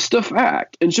just a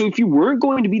fact. And so if you weren't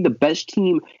going to be the best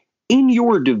team in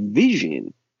your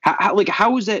division,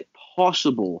 how is that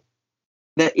possible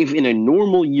that if in a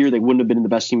normal year they wouldn't have been in the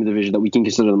best team in the division that we can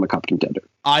consider them a cup contender?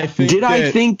 I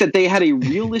think that they had a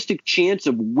realistic chance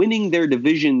of winning their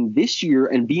division this year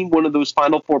and being one of those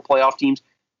Final Four playoff teams?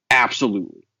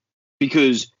 Absolutely.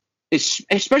 Because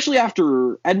especially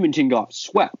after Edmonton got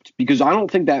swept, because I don't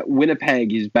think that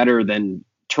Winnipeg is better than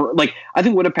I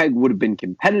think Winnipeg would have been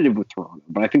competitive with Toronto,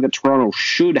 but I think that Toronto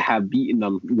should have beaten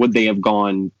them would they have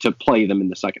gone to play them in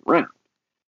the second round.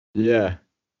 Yeah.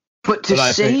 But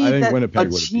I think that a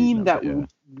team that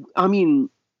I mean,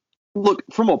 look,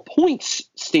 from a points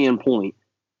standpoint,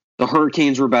 the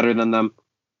Hurricanes were better than them.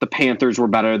 The Panthers were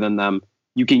better than them.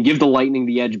 You can give the Lightning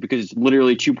the edge because it's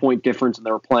literally 2-point difference and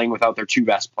they were playing without their two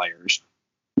best players,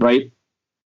 right?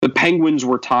 The Penguins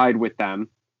were tied with them.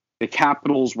 The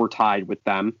Capitals were tied with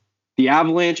them. The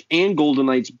Avalanche and Golden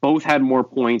Knights both had more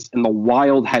points, and the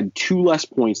Wild had 2 less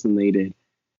points than they did.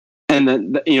 And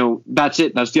then, that's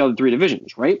it. That's the other 3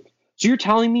 divisions, right? So you're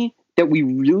telling me that we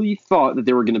really thought that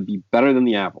they were going to be better than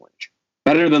the Avalanche,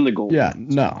 better than the Golden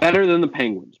Knights, better than the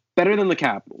Penguins, better than the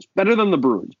Capitals, better than the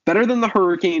Bruins, better than the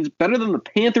Hurricanes, better than the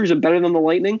Panthers, and better than the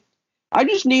Lightning? I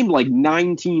just named like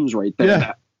 9 teams right there.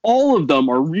 Yeah. All of them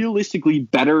are realistically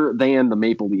better than the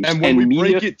Maple Leafs. And when we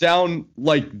break it down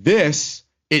like this,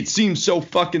 it seems so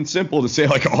fucking simple to say,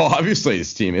 like, oh, obviously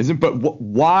this team isn't. But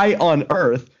why on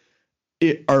earth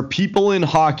are people in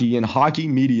hockey and hockey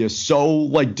media so,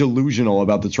 like, delusional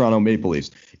about the Toronto Maple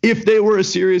Leafs? If they were a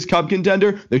serious cup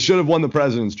contender, they should have won the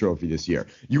President's Trophy this year.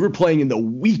 You were playing in the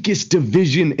weakest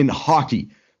division in hockey.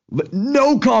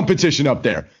 No competition up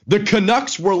there. The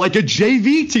Canucks were like a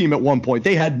JV team at one point.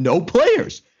 They had no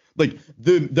players. Like,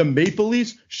 the Maple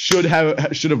Leafs should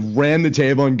have ran the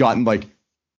table and gotten like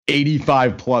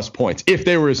 85 plus points if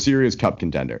they were a serious cup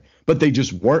contender. But they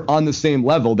just weren't on the same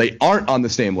level. They aren't on the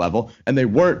same level, and they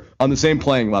weren't on the same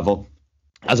playing level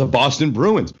as a Boston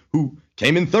Bruins who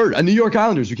came in 3rd, a New York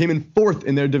Islanders who came in 4th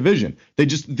in their division.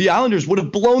 The Islanders would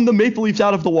have blown the Maple Leafs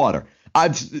out of the water.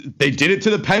 They did it to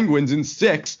the Penguins in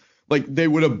 6. Like, they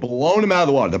would have blown them out of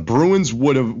the water. The Bruins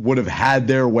would have had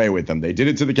their way with them. They did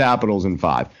it to the Capitals in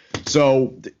 5.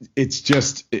 So it's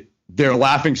just, they're a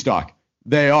laughingstock.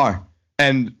 They are.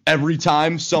 And every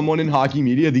time someone in hockey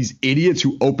media, these idiots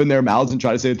who open their mouths and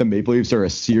try to say that the Maple Leafs are a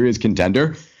serious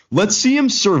contender, let's see them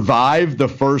survive the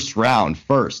first round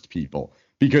first, people.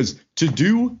 Because to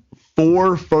do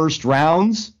 4 first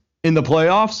rounds in the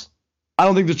playoffs, I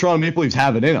don't think the Toronto Maple Leafs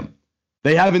have it in them.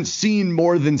 They haven't seen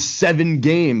more than 7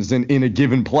 games in a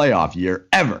given playoff year,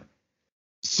 ever.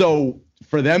 So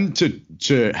for them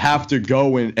to have to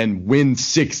go and win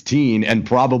 16 and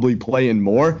probably play in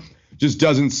more just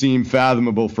doesn't seem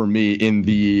fathomable for me in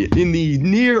the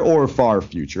near or far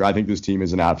future. I think this team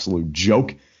is an absolute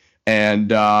joke.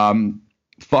 And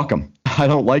fuck them. I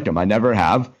don't like them. I never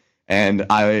have. And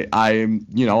I'm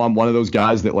one of those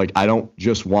guys that, like, I don't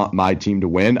just want my team to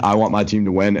win. I want my team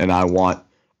to win, and I want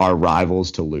our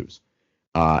rivals to lose.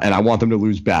 And I want them to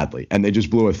lose badly. And they just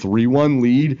blew a 3-1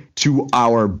 lead to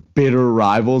our bitter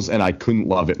rivals, and I couldn't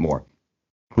love it more.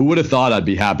 Who would have thought I'd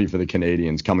be happy for the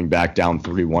Canadians coming back down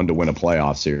 3-1 to win a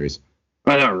playoff series?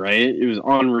 I know, right? It was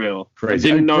unreal. Crazy.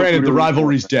 Granted, the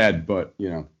rivalry's dead, but,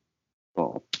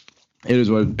 Oh. It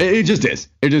is what it just is.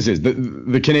 It just is.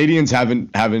 The Canadians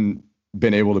haven't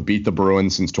been able to beat the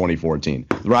Bruins since 2014.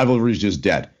 The rivalry's just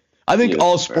dead. I think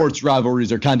all sports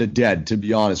rivalries are kind of dead, to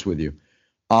be honest with you.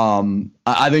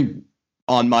 I think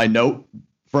on my note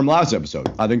from last episode,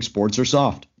 I think sports are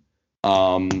soft.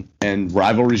 And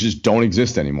rivalries just don't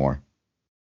exist anymore.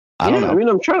 I don't know. I mean,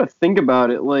 I'm trying to think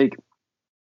about it. Like,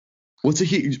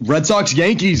 Red Sox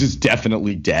Yankees is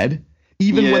definitely dead.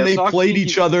 Even when they played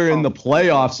each other in the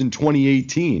playoffs in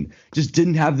 2018, just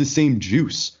didn't have the same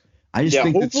juice. I just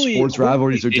think that sports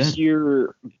rivalries are dead. This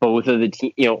year, both of the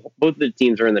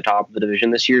teams are in the top of the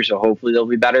division this year, so hopefully they'll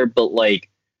be better. But like,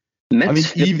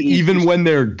 Mets, even when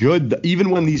they're good, even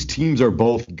when these teams are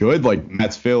both good, like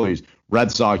Mets, Phillies,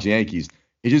 Red Sox, Yankees,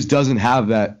 it just doesn't have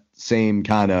that same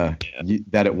kind of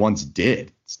that it once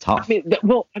did. It's tough.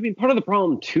 I mean, part of the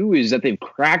problem too is that they've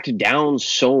cracked down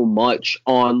so much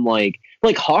on like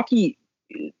hockey.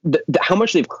 How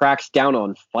much they've cracked down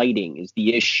on fighting is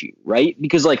the issue, right?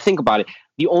 Because, like, think about it.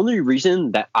 The only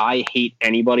reason that I hate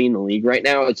anybody in the league right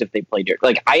now is if they play dirty.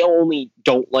 Like, I only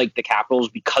don't like the Capitals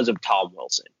because of Tom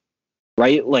Wilson,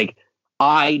 right? Like,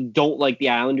 I don't like the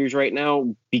Islanders right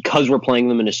now because we're playing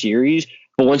them in a series.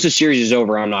 But once the series is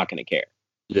over, I'm not going to care,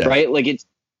 right? Like, it's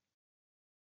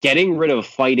getting rid of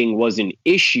fighting was an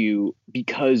issue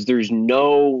because there's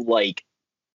no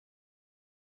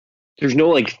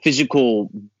physical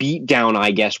beatdown,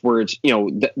 I guess, where it's,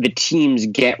 the teams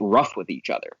get rough with each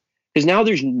other. Because now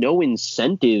there's no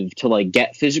incentive to like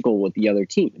get physical with the other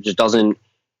team. It just doesn't,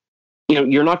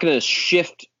 you're not going to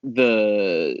shift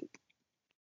the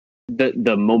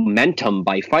momentum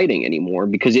by fighting anymore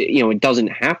because it doesn't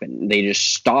happen. They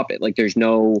just stop it. Like there's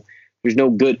no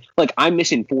good, like I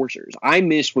miss enforcers. I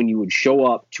miss when you would show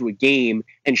up to a game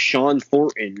and Sean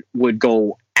Thornton would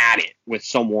go at it with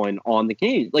someone on the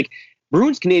Canadians. Like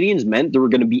Bruins Canadians meant there were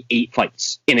going to be 8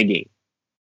 fights in a game.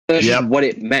 That's just what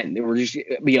it meant. There were just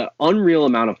be an unreal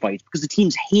amount of fights because the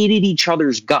teams hated each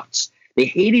other's guts. They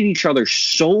hated each other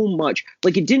so much.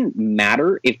 Like, it didn't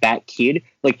matter if that kid,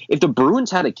 like, if the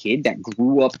Bruins had a kid that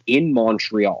grew up in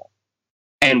Montreal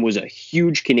and was a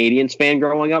huge Canadiens fan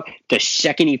growing up, the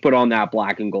second he put on that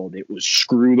black and gold, it was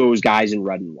screw those guys in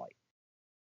red and white.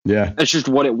 Yeah. That's just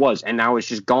what it was. And now it's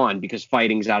just gone because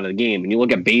fighting's out of the game. And you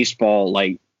look at baseball,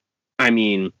 like, I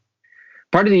mean,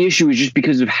 part of the issue is just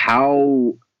because of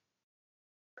how,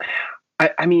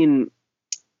 I mean,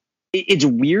 it's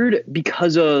weird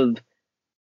because of,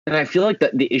 and I feel like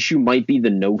that the issue might be the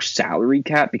no salary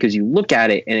cap, because you look at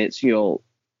it and it's, you know,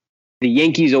 the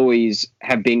Yankees always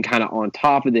have been kind of on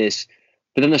top of this,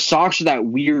 but then the Sox are that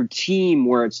weird team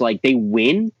where it's like they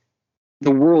win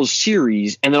the World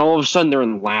Series and then all of a sudden they're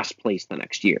in last place the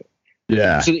next year.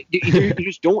 Yeah. So you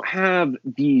just don't have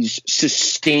these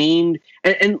sustained,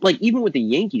 and like even with the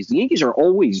Yankees are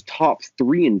always top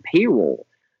 3 in payroll,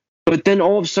 but then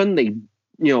all of a sudden they,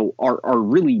 you know, are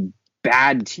really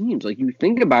bad teams. Like, you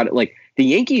think about it, like the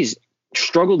Yankees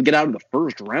struggled to get out of the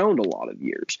first round a lot of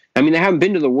years. I mean, they haven't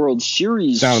been to the World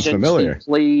Series since they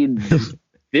played the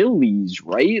Phillies,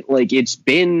 right? Like, it's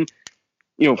been,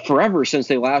 you know, forever since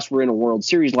they last were in a World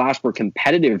Series, last were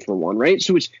competitive for one, right?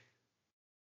 So it's,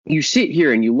 you sit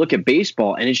here and you look at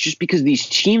baseball, and it's just because these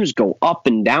teams go up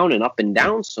and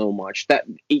down so much that,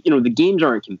 you know, the games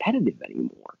aren't competitive anymore.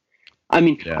 I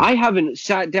mean, yeah. I haven't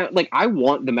sat down, like, I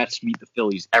want the Mets to beat the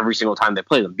Phillies every single time they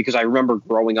play them, because I remember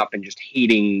growing up and just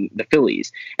hating the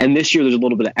Phillies. And this year there's a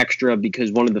little bit of extra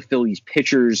because one of the Phillies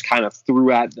pitchers kind of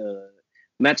threw at the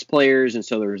Mets players, and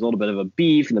so there was a little bit of a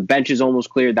beef, and the bench is almost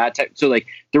cleared. So, like,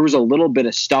 there was a little bit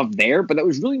of stuff there, but that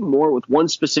was really more with one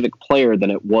specific player than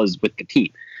it was with the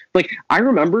team. Like, I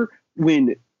remember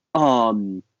when,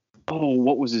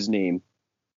 what was his name?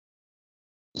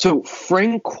 So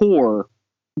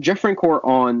Jeff Francoeur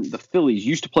on the Phillies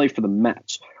used to play for the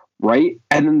Mets, right?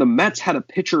 And then the Mets had a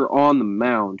pitcher on the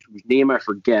mound whose name I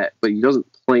forget, but he doesn't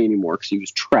play anymore because he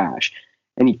was trash.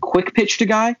 And he quick pitched a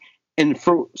guy, and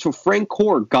so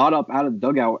Francoeur got up out of the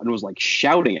dugout and was like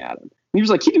shouting at him. He was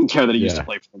like, he didn't care that he used to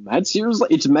play for the Mets. He was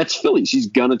like, it's Mets Phillies. He's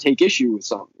gonna take issue with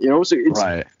something, you know. So it's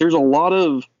There's a lot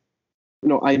of, you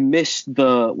know, I miss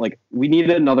we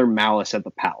needed another Malice at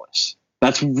the Palace.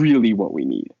 That's really what we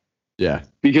need. Yeah.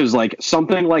 Because, like,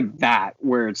 something like that,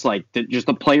 where it's like just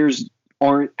the players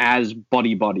aren't as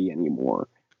buddy anymore.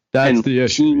 That's the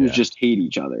issue. Teams just hate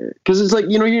each other. Because it's like,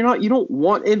 you know, you don't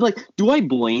want it. Like, do I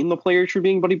blame the players for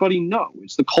being buddy? No.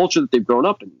 It's the culture that they've grown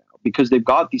up in now, because they've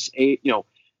got these, you know,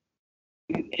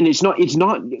 and it's not,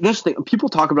 that's the thing. People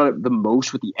talk about it the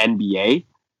most with the NBA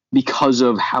because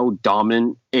of how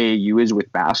dominant AAU is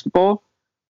with basketball.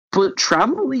 But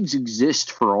travel leagues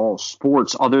exist for all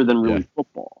sports other than really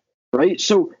football. Right.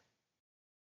 So,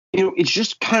 you know, it's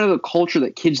just kind of the culture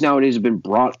that kids nowadays have been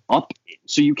brought up in.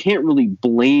 So you can't really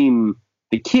blame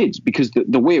the kids, because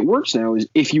the way it works now is,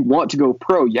 if you want to go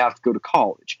pro, you have to go to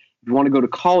college. If you want to go to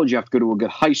college, you have to go to a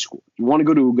good high school. If you want to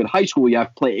go to a good high school, you have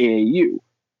to play AAU.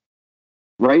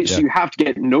 Right. Yeah. So you have to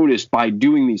get noticed by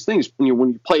doing these things. You know, when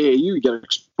you play AAU, you get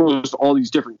exposed to all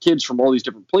these different kids from all these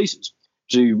different places.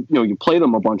 So, you play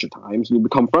them a bunch of times and you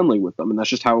become friendly with them. And that's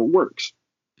just how it works.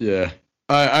 Yeah.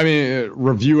 I mean,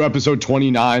 review episode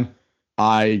 29.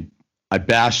 I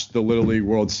bashed the Little League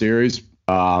World Series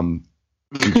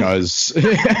because,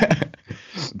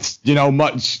 you know,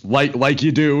 much like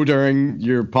you do during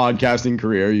your podcasting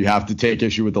career, you have to take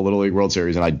issue with the Little League World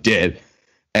Series, and I did.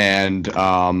 And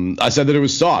I said that it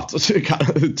was soft. It's kind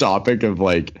of the topic of,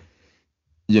 like,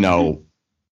 you know,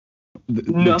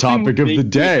 the topic of the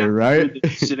day, right?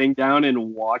 Sitting down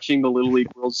and watching the Little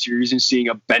League World Series and seeing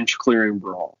a bench clearing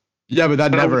brawl. Yeah, but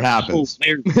that never happens.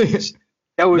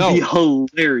 That would be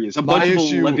hilarious. My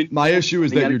issue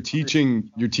is that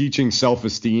you're teaching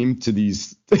self-esteem to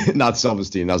these, not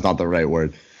self-esteem, that's not the right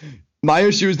word. My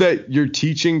issue is that you're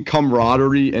teaching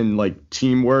camaraderie and, like,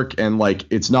 teamwork, and, like,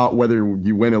 it's not whether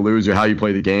you win or lose or how you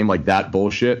play the game, like that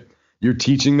bullshit. You're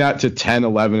teaching that to 10,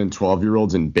 11, and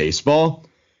 12-year-olds in baseball.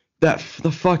 The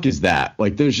fuck is that?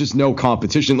 Like, there's just no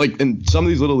competition. Like, and some of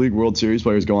these Little League World Series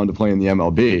players go on to play in the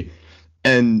MLB.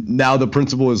 And now the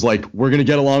principle is like, we're going to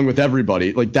get along with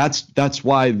everybody. Like, that's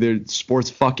why the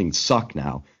sports fucking suck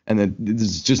now. And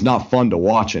it's just not fun to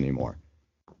watch anymore.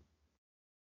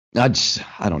 I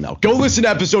don't know. Go listen to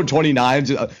episode 29.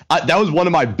 That was one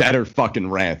of my better fucking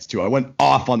rants, too. I went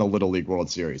off on the Little League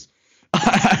World Series.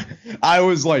 I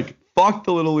was like, fuck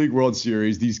the Little League World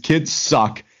Series. These kids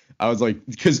suck. I was like,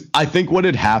 because I think what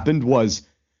had happened was,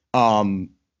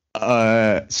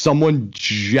 someone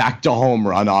jacked a home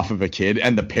run off of a kid,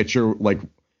 and the pitcher, like,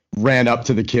 ran up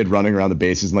to the kid running around the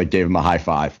bases and, like, gave him a high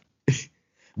five.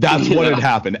 That's what had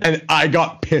happened. And I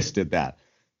got pissed at that.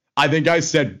 I think I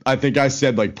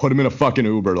said like put him in a fucking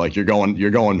Uber, like you're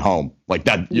going home. Like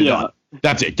that, you're done.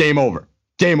 That's it. Game over.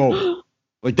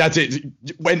 Like that's it.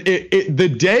 When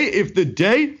if the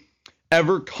day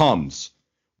ever comes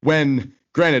when,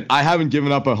 granted, I haven't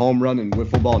given up a home run in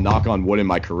wiffle ball, knock on wood, in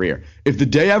my career. If the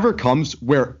day ever comes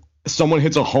where someone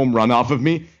hits a home run off of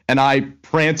me and I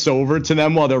prance over to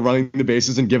them while they're running the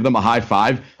bases and give them a high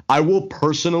five, I will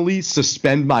personally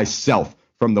suspend myself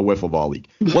from the wiffle ball league.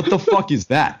 What the fuck is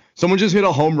that? Someone just hit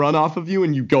a home run off of you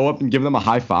and you go up and give them a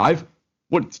high five?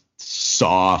 What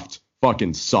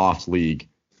fucking soft league.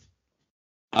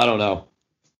 I don't know.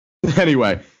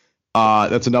 Anyway,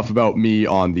 that's enough about me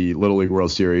on the Little League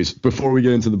World Series. Before we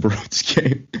get into the Bruins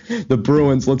game, the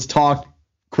Bruins, let's talk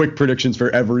quick predictions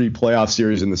for every playoff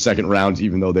series in the second round,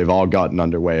 even though they've all gotten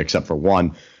underway except for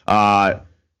one.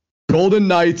 Golden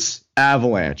Knights,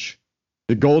 Avalanche.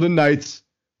 The Golden Knights,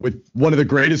 with one of the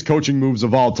greatest coaching moves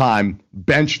of all time,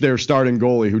 bench their starting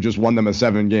goalie who just won them a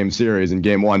 7-game series in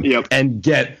game one and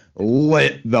get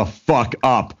lit the fuck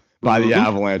up by the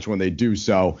Avalanche when they do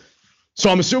so. So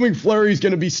I'm assuming Fleury's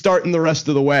going to be starting the rest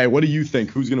of the way. What do you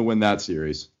think? Who's going to win that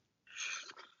series?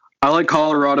 I like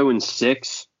Colorado in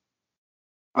 6.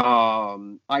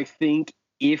 I think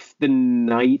if the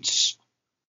Knights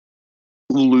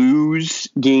lose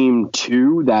game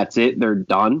 2, that's it. They're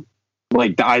done.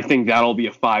 Like, I think that'll be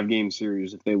a 5-game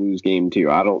series if they lose game 2.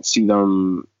 I don't see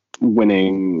them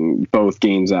winning both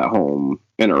games at home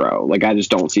in a row. Like, I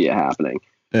just don't see it happening.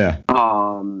 Yeah.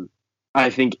 I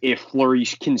think if Fleury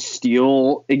can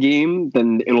steal a game,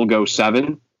 then it'll go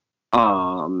 7.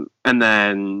 And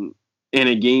then in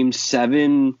a game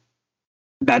 7,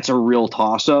 that's a real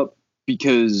toss-up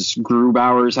because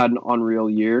Grubauer's had an unreal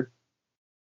year.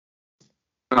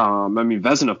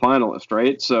 Vezina finalist,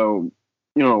 right? So,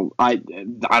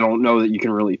 I don't know that you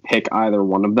can really pick either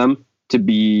one of them to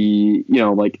be,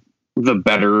 like the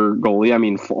better goalie. I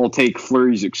mean, I'll take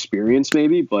Fleury's experience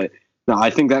maybe, but no,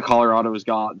 I think that Colorado's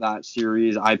got that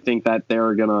series. I think that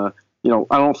they're gonna,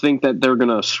 I don't think that they're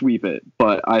gonna sweep it,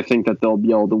 but I think that they'll be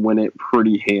able to win it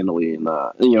pretty handily. And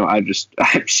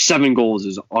 7 goals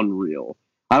is unreal.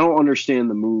 I don't understand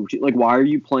the move. Like, why are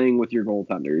you playing with your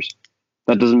goaltenders?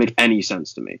 That doesn't make any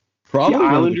sense to me. Probably the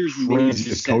Islanders one of the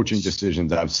craziest coaching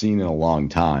decisions I've seen in a long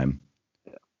time.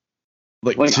 Yeah.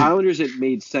 Like Islanders, it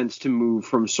made sense to move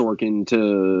from Sorkin to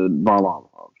Varlamov.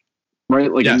 Right,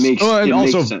 like yes. it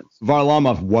makes sense.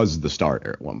 Varlamov was the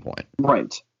starter at one point.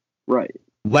 Right.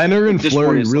 Leonard and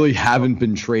Fleury really haven't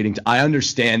been trading. I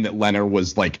understand that Leonard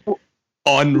was like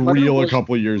unreal a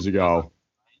couple of years ago.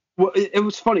 Well, it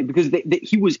was funny because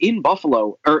he was in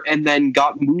Buffalo and then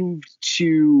got moved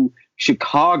to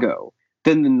Chicago.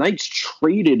 Then the Knights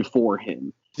traded for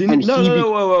him.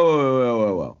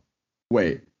 Whoa.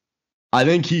 Wait, I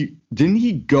think didn't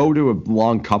he go to a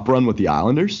long cup run with the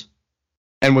Islanders?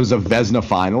 And was a Vezina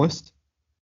finalist.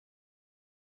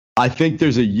 I think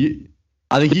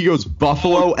he goes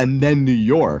Buffalo and then New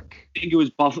York. I think it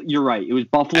was Buffalo. You're right. It was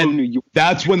Buffalo, New York.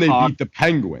 That's when they beat the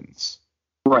Penguins.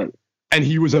 Right. And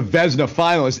he was a Vezina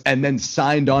finalist and then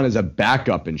signed on as a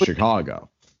backup in Chicago.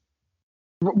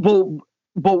 Well,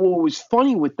 but what was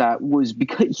funny with that was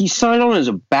because he signed on as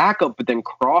a backup, but then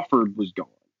Crawford was gone.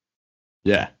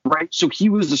 Yeah. Right. So he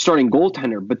was the starting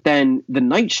goaltender, but then the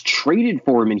Knights traded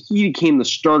for him and he became the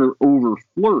starter over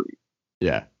Fleury.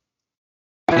 Yeah.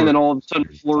 And then all of a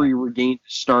sudden Fleury regained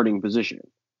his starting position.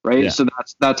 Right. Yeah. So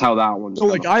that's how that one's. So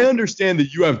like I understand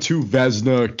that you have 2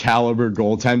 Vezina caliber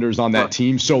goaltenders on that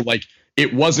team. So like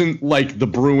it wasn't like the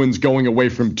Bruins going away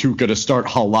from Tuukka to start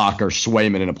Halak or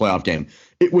Swayman in a playoff game.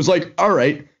 It was like, all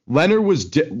right, Leonard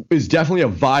is definitely a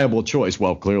viable choice.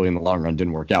 Well, clearly in the long run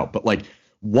didn't work out, but like,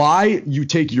 why you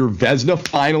take your Vezina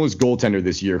finalist goaltender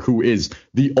this year, who is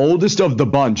the oldest of the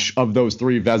bunch of those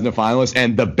 3 Vezina finalists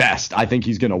and the best. I think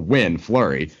he's going to win,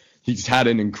 Fleury. He's had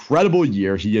an incredible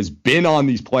year. He has been on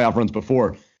these playoff runs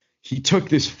before. He took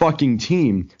this fucking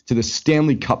team to the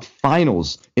Stanley Cup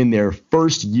Finals in their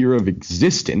first year of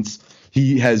existence.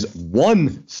 He has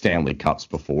won Stanley Cups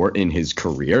before in his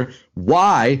career.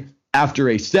 Why, after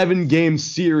a 7-game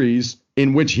series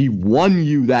in which he won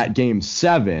you that game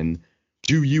 7,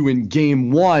 do you in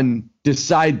game 1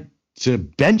 decide to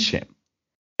bench him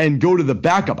and go to the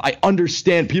backup? I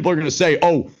understand people are going to say,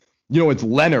 oh, it's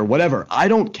Leonard, whatever. I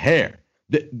don't care.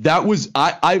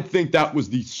 I think that was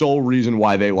the sole reason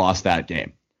why they lost that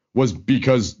game, was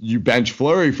because you bench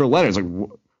Fleury for Leonard. It's like,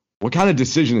 what kind of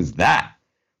decision is that?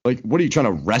 Like, what are you trying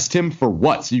to rest him for?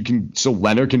 What? So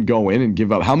Leonard can go in and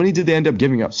give up. How many did they end up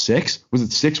giving up? 6? Was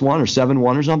it 6-1 or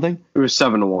 7-1 or something? It was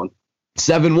 7-1.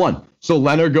 7-1. So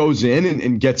Leonard goes in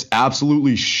and gets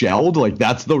absolutely shelled. Like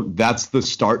that's the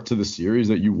start to the series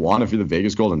that you want if you're the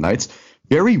Vegas Golden Knights.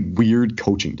 Very weird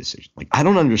coaching decision. Like I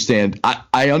don't understand.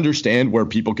 I understand where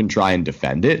people can try and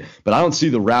defend it, but I don't see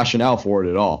the rationale for it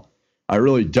at all. I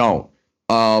really don't.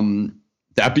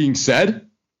 That being said,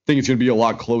 I think it's going to be a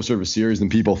lot closer of a series than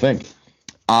people think.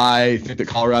 I think that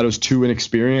Colorado's too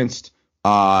inexperienced.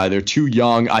 They're too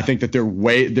young. I think that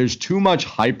there's too much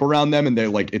hype around them, and they're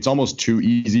like it's almost too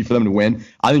easy for them to win.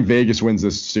 I think Vegas wins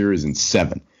this series in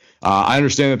 7. I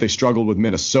understand that they struggled with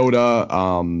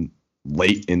Minnesota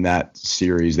late in that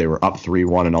series. They were up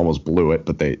 3-1 and almost blew it,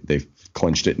 but they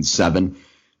clinched it in 7.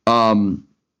 I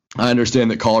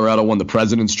understand that Colorado won the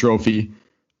President's Trophy.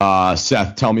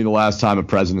 Seth, tell me the last time a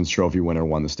President's Trophy winner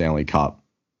won the Stanley Cup.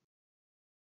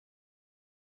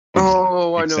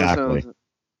 Oh, I know. Exactly. Oh.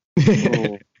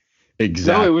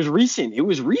 Exactly. No, it was recent.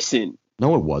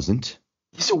 No, it wasn't.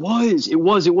 Yes, it was.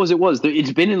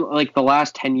 It's been in like the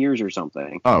last 10 years or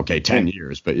something. Oh, okay, 10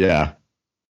 years, but yeah.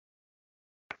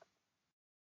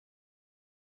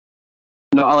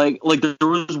 No, like there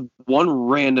was one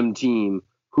random team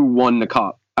who won the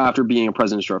cup after being a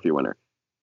President's Trophy winner.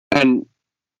 And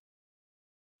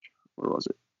where was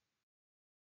it?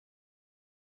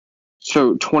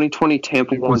 So 2020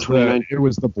 Tampa won 2019. It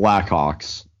was the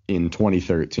Blackhawks in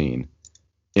 2013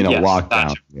 in a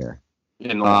lockdown year.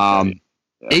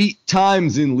 8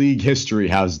 times in league history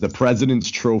has the President's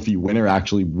Trophy winner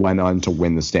actually went on to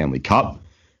win the Stanley Cup.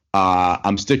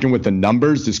 I'm sticking with the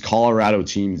numbers. This Colorado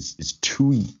team is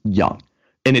too young,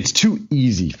 and it's too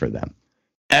easy for them.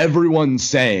 Everyone's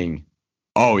saying,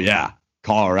 "Oh yeah,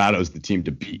 Colorado's the team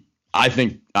to beat." I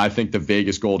think the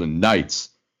Vegas Golden Knights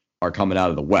are coming out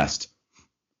of the West.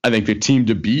 I think the team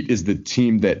to beat is the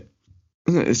team that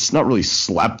it's not really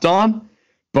slept on,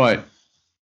 but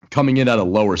coming in at a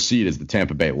lower seed is the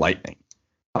Tampa Bay Lightning.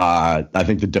 I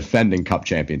think the defending Cup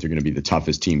champions are going to be the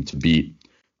toughest team to beat.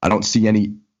 I don't see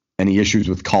any issues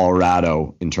with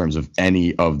Colorado in terms of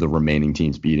any of the remaining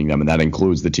teams beating them, and that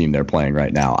includes the team they're playing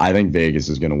right now. I think Vegas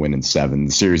is going to win in 7.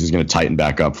 The series is going to tighten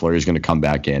back up. Fleury's going to come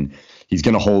back in. He's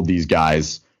going to hold these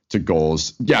guys to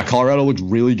goals. Yeah, Colorado looked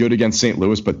really good against St.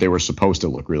 Louis, but they were supposed to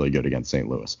look really good against St.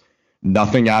 Louis.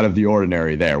 Nothing out of the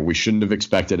ordinary there. We shouldn't have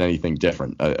expected anything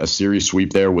different. A series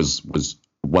sweep there was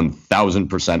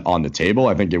 1,000% on the table.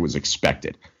 I think it was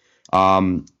expected.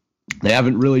 They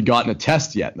haven't really gotten a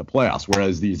test yet in the playoffs,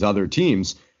 whereas these other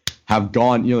teams have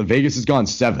gone, Vegas has gone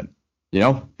 7.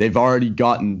 They've already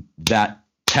gotten that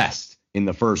test in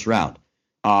the first round.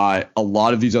 A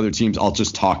lot of these other teams, I'll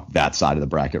just talk that side of the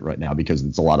bracket right now because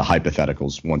it's a lot of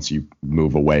hypotheticals once you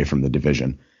move away from the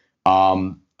division.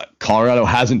 Colorado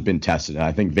hasn't been tested, and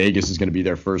I think Vegas is going to be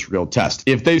their first real test.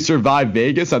 If they survive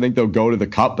Vegas, I think they'll go to the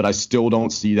Cup, but I still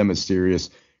don't see them as serious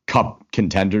Cup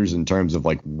contenders in terms of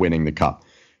like winning the Cup.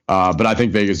 But I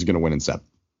think Vegas is going to win in 7.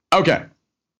 Okay.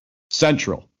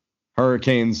 Central.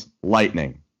 Hurricanes,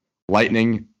 Lightning.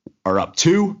 Lightning are up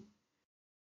 2.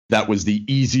 That was the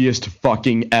easiest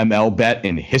fucking ML bet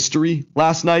in history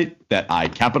last night that I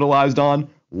capitalized on.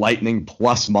 Lightning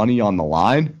plus money on the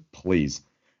line. Please.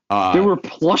 They were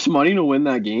plus money to win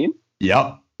that game?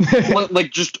 Yep.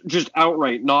 Like just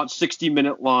outright, not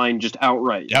 60-minute line, just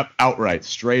outright. Yep, outright,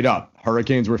 straight up.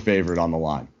 Hurricanes were favored on the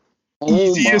line. Oh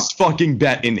easiest fucking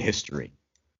bet in history.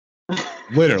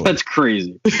 Literally. That's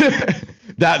crazy.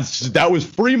 That was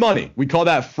free money. We call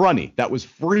that frunny. That was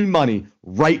free money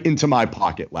right into my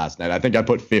pocket last night. I think I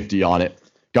put 50 on it,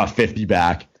 got 50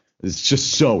 back. It's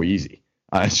just so easy.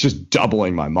 It's just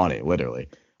doubling my money, literally.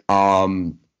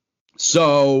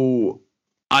 So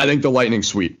I think the Lightning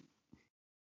sweep.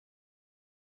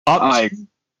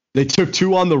 They took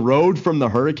 2 on the road from the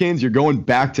Hurricanes. You're going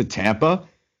back to Tampa.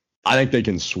 I think they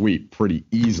can sweep pretty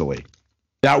easily.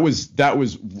 That was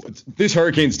this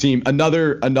Hurricanes team,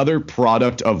 another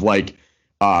product of like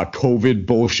COVID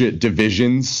bullshit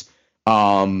divisions.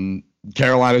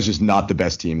 Carolina's just not the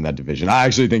best team in that division. I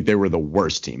actually think they were the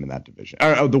worst team in that division,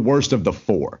 or the worst of the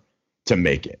 4 to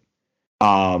make it.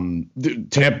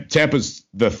 Tampa's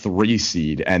the 3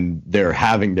 seed, and they're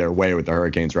having their way with the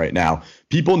Hurricanes right now.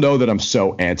 People know that I'm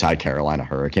so anti-Carolina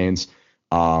Hurricanes.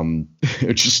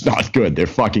 It's just not good. They're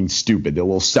fucking stupid. Their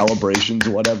little celebrations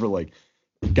or whatever. Like,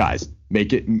 guys,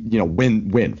 make it,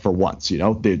 win for once.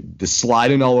 They're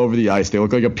sliding all over the ice. They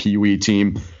look like a peewee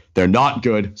team. They're not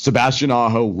good. Sebastian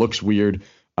Aho looks weird.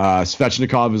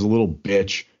 Svechnikov is a little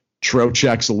bitch.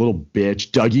 Trocheck's a little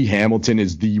bitch. Dougie Hamilton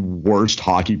is the worst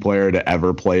hockey player to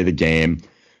ever play the game.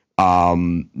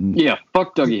 Yeah,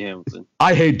 fuck Dougie Hamilton.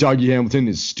 I hate Dougie Hamilton,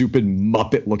 his stupid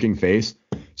Muppet-looking face.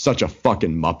 Such a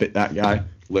fucking Muppet, that guy.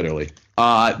 Literally.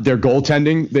 Their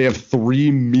goaltending, they have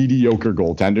 3 mediocre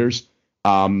goaltenders.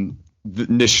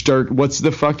 What's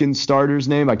the fucking starter's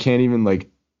name? I can't even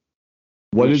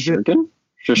what is it?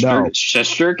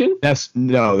 Shesterkin?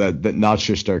 No, that not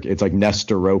Shesterkin. It's like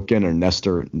Nestorokin or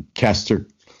Kester.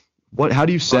 What? How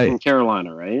do you say? From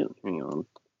Carolina, right? Hang on.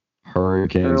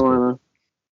 Hurricanes. Carolina.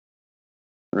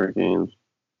 Hurricanes.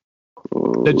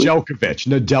 Nedeljkovic. It's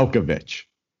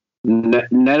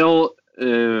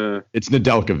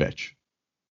Nedeljkovic.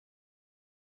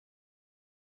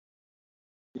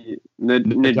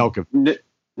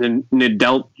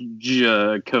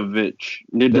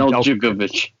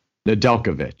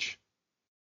 Nedeljkovic.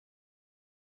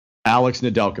 Alex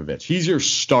Nedeljkovic. He's your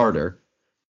starter.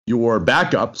 Your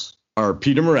backups are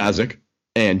Peter Mrazek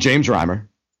and James Reimer.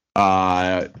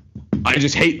 I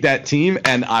just hate that team,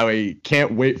 and I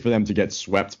can't wait for them to get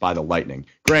swept by the Lightning.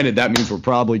 Granted, that means we're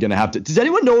probably going to have to... Does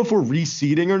anyone know if we're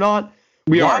reseeding or not?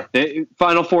 We are. The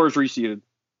Final Four is reseeded.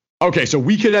 Okay, so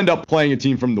we could end up playing a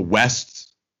team from the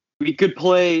West. We could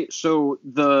play... So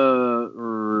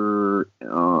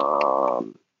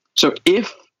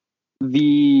if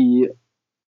the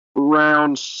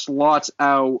round slots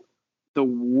out the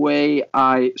way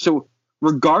So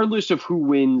regardless of who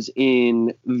wins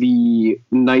in the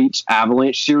Knights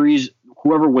Avalanche series,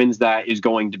 whoever wins that is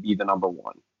going to be the number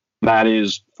one. That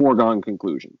is foregone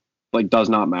conclusion. Does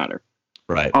not matter.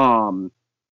 Right.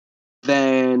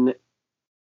 Then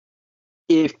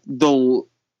if the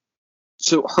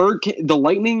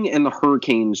Lightning and the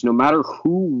Hurricanes, no matter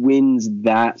who wins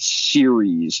that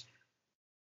series,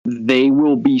 they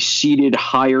will be seated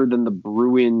higher than the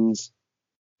Bruins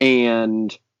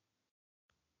and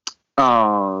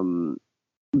so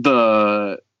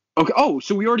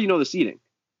we already know the seeding.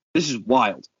 This is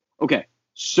wild. Okay,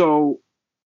 so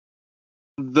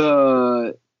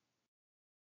the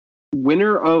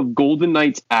winner of Golden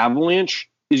Knights Avalanche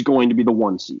is going to be the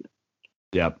 1 seed.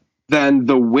 Yep. Then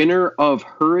the winner of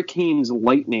Hurricanes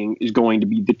Lightning is going to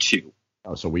be the 2.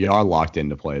 Oh, so we are locked in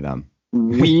to play them.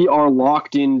 We are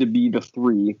locked in to be the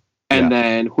 3, and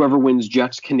then whoever wins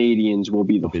Jets Canadiens will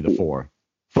be the 4.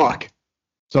 Fuck.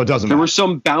 So it doesn't matter.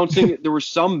 There was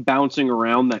some bouncing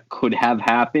around that could have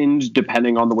happened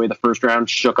depending on the way the first round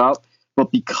shook up,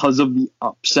 but because of the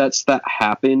upsets that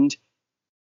happened,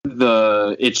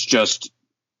 it's just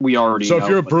we already So know if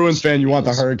you're a Bruins fan, you want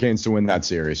the Hurricanes to win that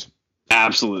series.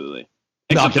 Absolutely.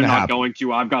 Not Except they're not going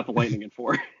to. I've got the Lightning in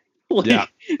 4. Yeah.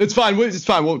 It's fine.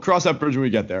 We'll cross that bridge when we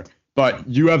get there. But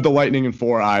you have the Lightning in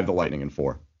 4, I have the Lightning in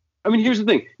 4. I mean, here's the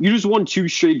thing. You just won 2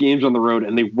 straight games on the road,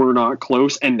 and they were not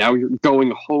close, and now you're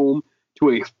going home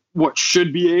to what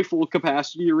should be a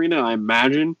full-capacity arena, I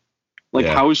imagine.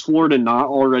 How is Florida not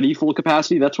already full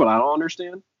capacity? That's what I don't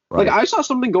understand. Right. I saw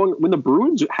something going... When the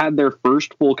Bruins had their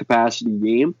first full-capacity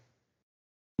game,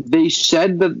 they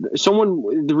said that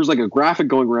there was a graphic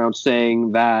going around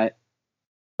saying that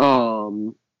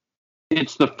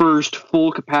it's the first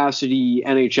full-capacity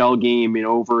NHL game in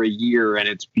over a year, and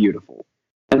it's beautiful.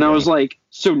 And I was like,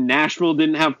 so Nashville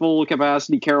didn't have full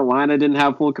capacity, Carolina didn't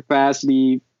have full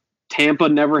capacity, Tampa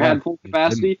never had full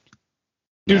capacity.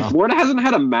 Dude, Florida hasn't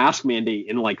had a mask mandate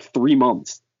in 3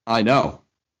 months. I know.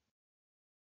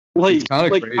 It's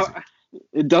kind of crazy.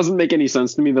 It doesn't make any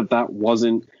sense to me that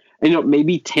wasn't.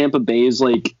 Maybe Tampa Bay is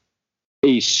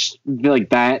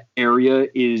that area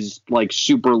is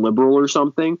super liberal or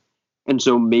something, and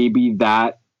so maybe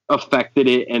that affected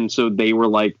it, and so they were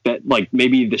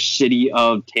maybe the city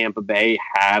of Tampa Bay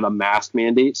had a mask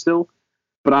mandate still.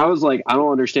 But I was I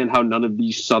don't understand how none of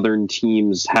these southern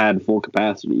teams had full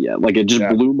capacity yet. It just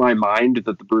blew my mind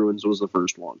that the Bruins was the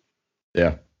first one.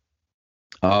 Yeah.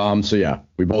 So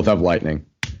we both have Lightning.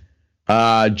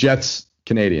 Jets,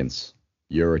 Canadiens,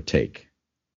 your take.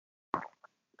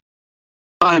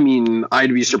 I mean,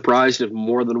 I'd be surprised if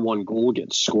more than one goal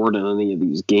gets scored in any of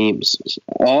these games. It's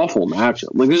an awful matchup.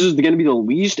 This is going to be the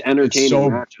least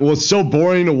entertaining matchup. Well, it's so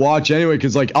boring to watch anyway,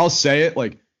 because, I'll say it,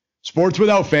 sports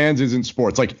without fans isn't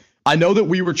sports. I know that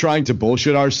we were trying to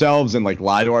bullshit ourselves and,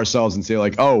 lie to ourselves and say,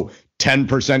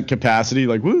 10% capacity,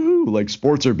 woohoo,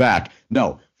 sports are back.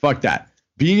 No, fuck that.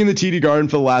 Being in the TD Garden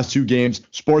for the last 2 games,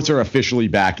 sports are officially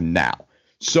back now.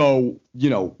 So,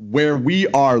 where we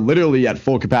are literally at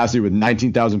full capacity with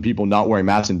 19,000 people not wearing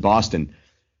masks in Boston,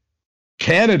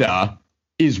 Canada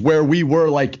is where we were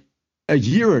a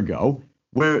year ago,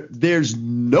 where there's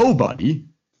nobody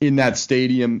in that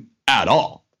stadium at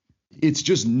all. It's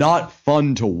just not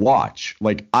fun to watch.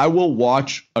 I will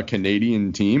watch a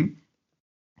Canadian team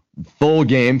full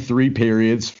game, 3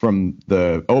 periods from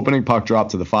the opening puck drop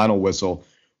to the final whistle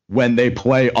when they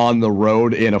play on the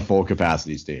road in a full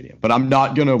capacity stadium. But I'm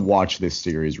not going to watch this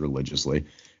series religiously.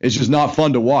 It's just not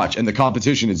fun to watch, and the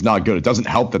competition is not good. It doesn't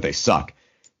help that they suck.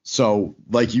 So,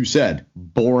 like you said,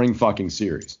 boring fucking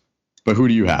series. But who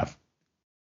do you have?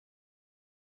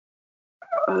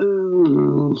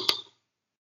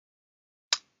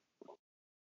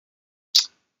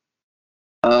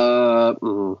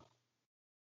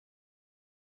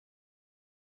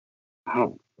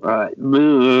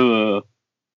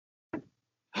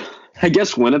 I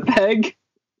guess Winnipeg.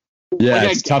 Yeah,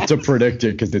 it's tough to predict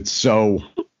it because it's so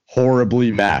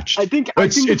horribly matched. I think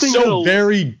it's so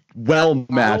very well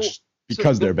matched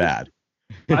because they're bad.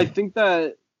 I think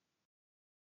that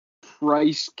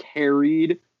Price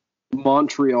carried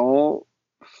Montreal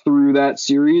through that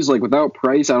series. Like, without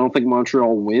Price, I don't think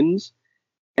Montreal wins.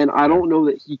 And I don't know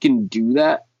that he can do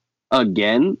that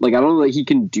again. Like, I don't know that he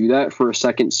can do that for a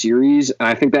second series. And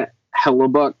I think that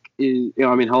Hellebuck is,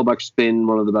 Hellebuck's been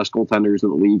one of the best goaltenders in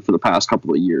the league for the past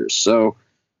couple of years. So,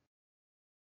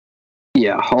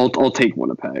 yeah, I'll take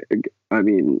Winnipeg. I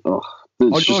mean, I'll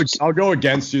go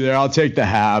against you there. I'll take the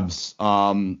Habs.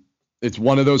 It's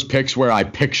one of those picks where I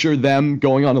picture them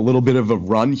going on a little bit of a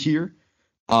run here.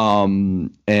 And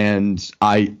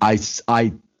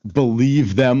I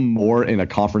believe them more in a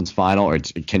conference final, or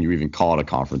can you even call it a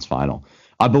conference final?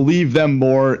 I believe them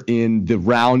more in the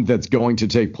round that's going to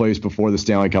take place before the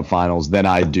Stanley Cup Finals than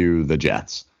I do the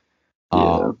Jets.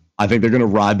 I think they're going to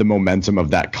ride the momentum of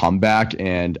that comeback,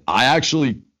 and I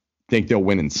actually think they'll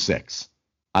win in 6.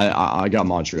 I got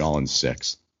Montreal in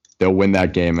 6. They'll win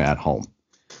that game at home.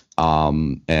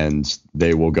 And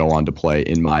they will go on to play,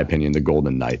 in my opinion, the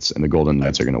Golden Knights, and the Golden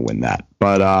Knights are going to win that.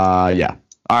 But, yeah.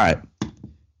 All right.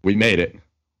 We made it.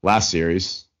 Last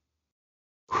series.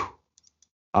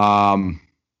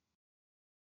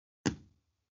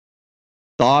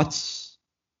 Thoughts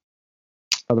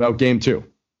about game 2?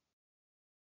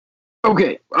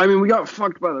 Okay. I mean, we got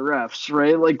fucked by the refs,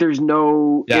 right? Like, there's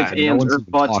no ifs, ands, or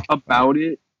buts about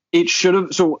it. It should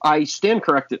have. So I stand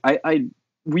corrected.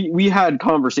 We had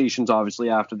conversations,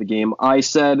 obviously, after the game. I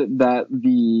said that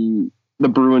the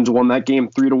Bruins won that game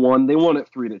 3-1. They won it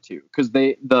 3-2 because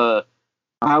the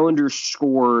Islanders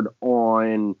scored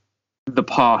on the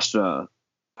Pasta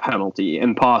penalty,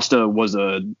 and Pasta was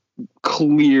a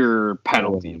clear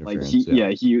penalty. Like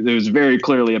there was very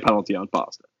clearly a penalty on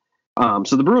Pasta.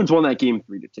 So the Bruins won that game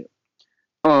 3-2.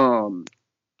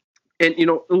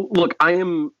 And look, I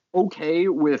am okay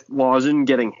with Lauzon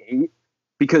getting hate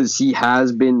because he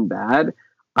has been bad.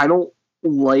 I don't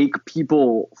like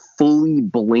people fully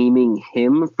blaming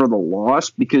him for the loss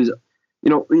because,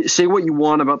 say what you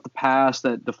want about the pass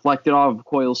that deflected off of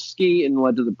Coyle's skate and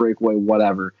led to the breakaway,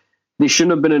 whatever. They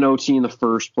shouldn't have been an OT in the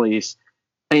first place.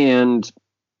 And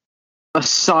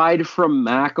aside from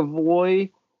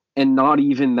McAvoy, and not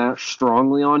even that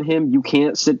strongly on him, you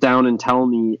can't sit down and tell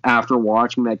me after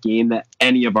watching that game that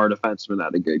any of our defensemen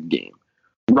had a good game.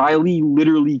 Riley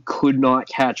literally could not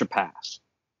catch a pass.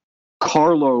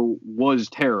 Carlo was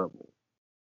terrible.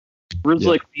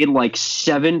 Ruzlik made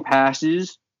 7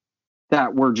 passes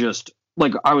that were just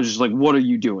I was just like, what are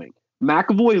you doing?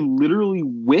 McAvoy literally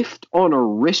whiffed on a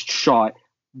wrist shot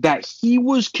that he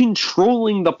was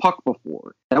controlling the puck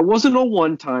before. That wasn't a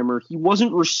one-timer. He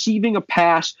wasn't receiving a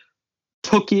pass,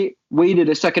 took it, waited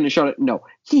a second and shot it. No,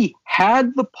 he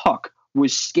had the puck,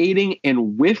 was skating,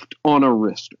 and whiffed on a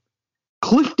wrister.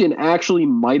 Clifton actually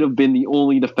might have been the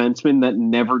only defenseman that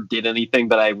never did anything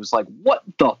that I was like, what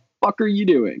the fuck are you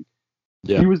doing?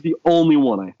 Yeah. He was the only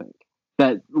one, I think,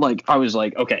 that I was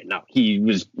like, okay, no, he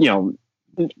was,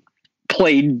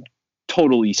 played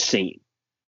totally sane.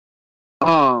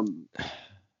 But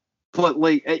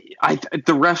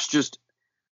the refs just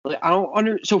I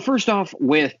don't so first off,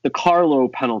 with the Carlo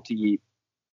penalty,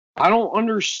 I don't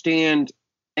understand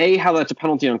A, how that's a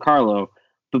penalty on Carlo,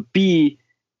 but B,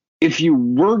 if you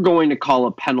were going to call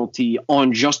a penalty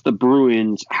on just the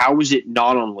Bruins, how is it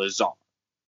not on Lauzon?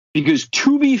 Because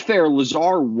to be fair,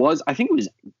 Lazar was, I think it was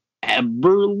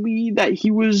Eberle that he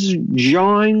was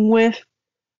jawing with,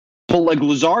 but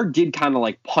Lazar did kind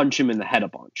of punch him in the head a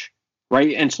bunch.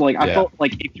 Right. And so I felt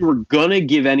like if you were going to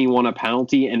give anyone a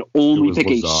penalty and only pick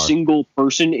Lazar. A single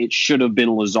person, it should have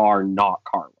been Lazar, not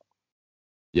Carlo.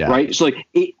 Yeah. Right. So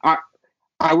I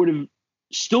would have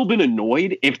still been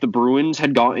annoyed if the Bruins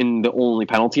had gotten the only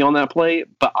penalty on that play,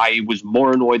 but I was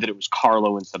more annoyed that it was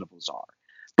Carlo instead of Lazar.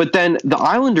 But then the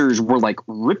Islanders were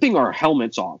ripping our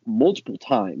helmets off multiple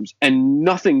times and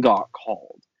nothing got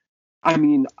called. I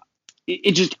mean,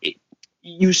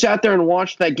 you sat there and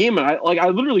watched that game, and I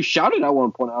literally shouted at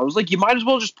one point. I was like, you might as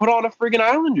well just put on a friggin'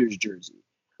 Islanders jersey.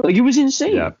 It was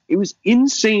insane. Yeah. It was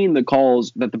insane, the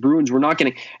calls that the Bruins were not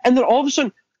getting. And then all of a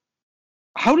sudden,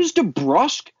 how does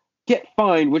DeBrusk get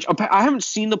fined, which I haven't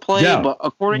seen the play, but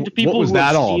according to people who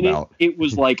have seen it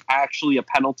was like actually a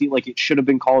penalty. Like it should have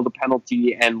been called a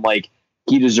penalty, and like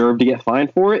he deserved to get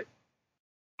fined for it.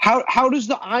 How does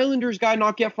the Islanders guy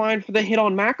not get fined for the hit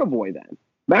on McAvoy then?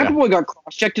 McAvoy got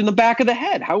cross-checked in the back of the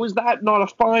head. How is that not a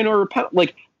fine or a penalty?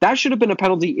 Like, that should have been a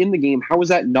penalty in the game. How is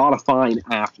that not a fine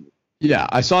after? Yeah,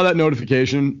 I saw that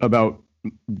notification about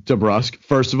DeBrusque.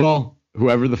 First of all,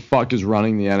 whoever the fuck is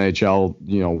running the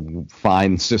NHL,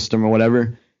 fine system or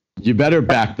whatever, you better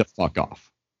back the fuck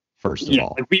off, first of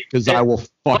all. Because I will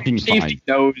fucking fine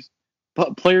you.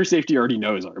 But player safety already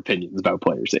knows our opinions about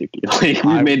player safety. Like,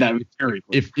 we made that very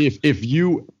clear.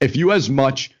 If you as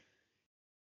much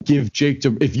give Jake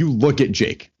if you look at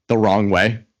Jake the wrong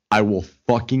way, I will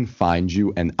fucking find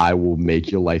you and I will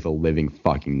make your life a living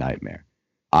fucking nightmare.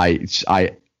 I've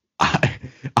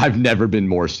never been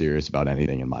more serious about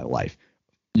anything in my life.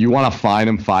 You want to fine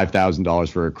him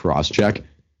 $5,000 for a cross check?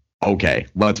 Okay,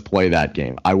 let's play that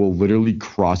game. I will literally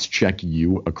cross check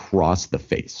you across the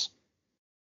face.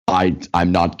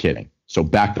 I'm not kidding. So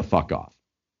back the fuck off.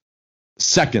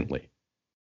 Secondly,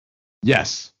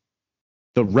 yes,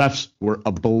 the refs were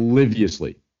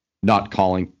obliviously not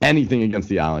calling anything against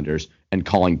the Islanders and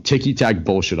calling ticky-tack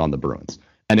bullshit on the Bruins.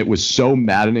 And it was so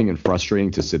maddening and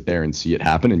frustrating to sit there and see it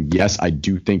happen. And yes, I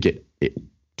do think it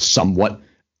somewhat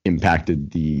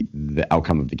impacted the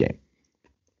outcome of the game.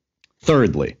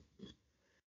 Thirdly,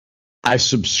 I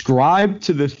subscribe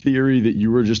to the theory that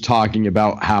you were just talking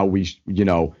about, how we,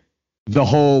 the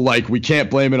whole, like, we can't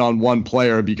blame it on one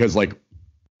player because, like,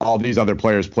 all these other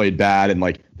players played bad and,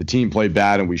 like, the team played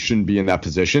bad and we shouldn't be in that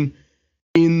position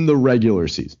in the regular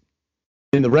season.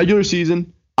 In the regular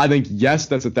season, I think, yes,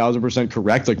 that's 1,000%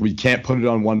 correct. Like, we can't put it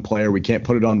on one player. We can't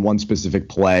put it on one specific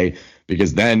play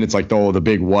because then it's like, the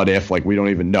big what if, like, we don't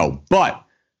even know. But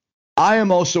I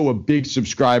am also a big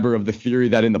subscriber of the theory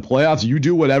that in the playoffs, you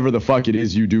do whatever the fuck it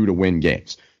is you do to win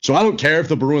games. So I don't care if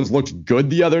the Bruins looked good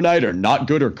the other night or not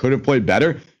good or could have played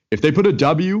better. If they put a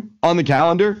W on the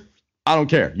calendar, I don't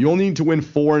care. You only need to win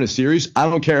 4 in a series. I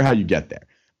don't care how you get there.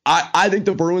 I think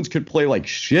the Bruins could play like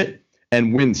shit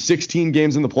and win 16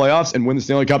 games in the playoffs and win the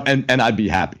Stanley Cup, and I'd be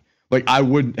happy. Like, I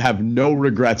would have no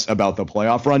regrets about the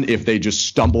playoff run if they just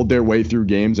stumbled their way through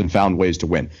games and found ways to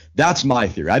win. That's my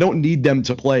theory. I don't need them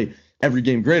to play every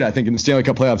game great. I think in the Stanley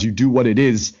Cup playoffs, you do what it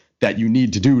is that you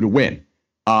need to do to win.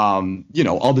 All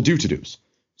the do-to-dos.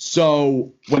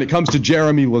 So when it comes to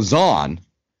Jeremy Lauzon,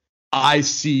 I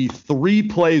see 3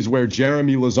 plays where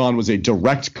Jeremy Lauzon was a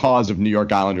direct cause of New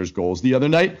York Islanders goals the other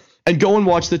night. And go and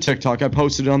watch the TikTok. I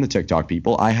posted it on the TikTok,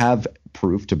 people. I have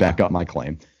proof to back up my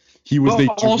claim. He was the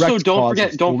direct also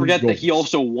don't forget that he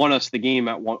also won us the game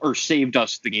or saved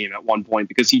us the game at one point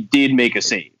because he did make a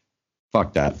save.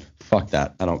 Fuck that.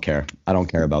 I don't care. I don't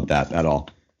care about that at all.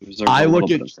 I look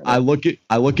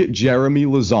at Jeremy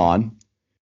Lauzon,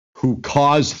 who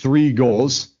caused 3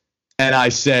 goals, and I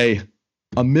say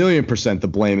 1,000,000% the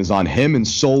blame is on him and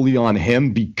solely on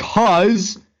him,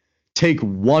 because take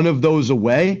one of those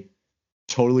away,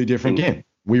 totally different game.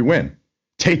 We win.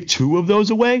 Take 2 of those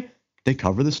away, they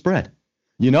cover the spread.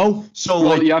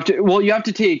 So you have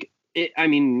to take it. I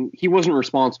mean, he wasn't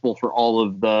responsible for all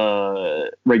of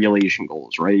the regulation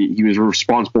goals, right? He was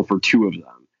responsible for 2 of them.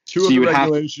 2 of the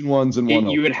regulation ones and 1.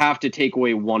 You would have to take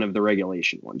away 1 of the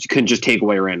regulation ones. You couldn't just take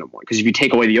away a random one, because if you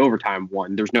take away the overtime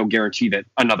one, there's no guarantee that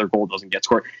another goal doesn't get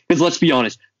scored. Because let's be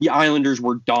honest, the Islanders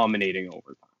were dominating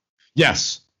overtime.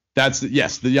 Yes.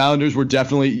 The Islanders were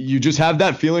definitely, you just have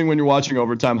that feeling when you're watching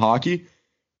overtime hockey,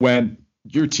 when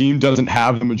your team doesn't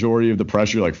have the majority of the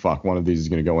pressure, like, fuck, one of these is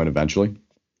going to go in eventually.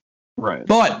 Right.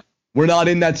 But we're not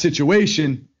in that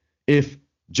situation if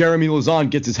Jeremy Lauzon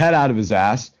gets his head out of his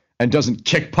ass and doesn't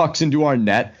kick pucks into our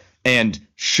net and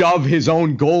shove his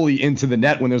own goalie into the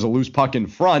net when there's a loose puck in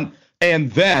front,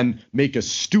 and then make a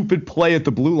stupid play at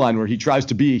the blue line where he tries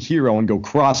to be a hero and go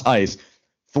cross ice,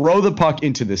 throw the puck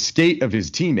into the skate of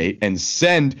his teammate, and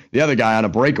send the other guy on a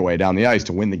breakaway down the ice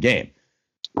to win the game.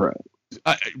 Right.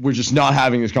 We're just not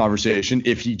having this conversation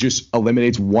if he just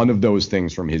eliminates one of those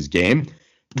things from his game.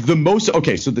 So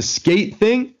the skate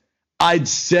thing, I'd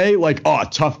say, like,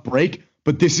 tough break,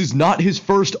 but this is not his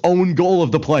first own goal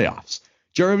of the playoffs.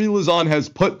 Jeremy Lauzon has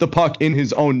put the puck in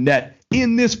his own net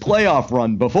in this playoff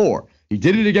run before. He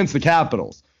did it against the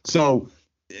Capitals. So,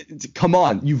 come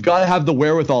on, you've got to have the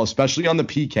wherewithal, especially on the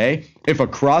PK, if a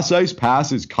cross-ice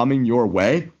pass is coming your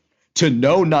way, to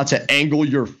know not to angle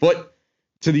your foot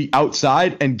to the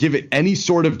outside and give it any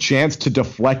sort of chance to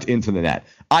deflect into the net.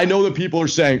 I know that people are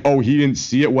saying, he didn't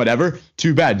see it, whatever.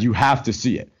 Too bad. You have to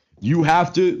see it. You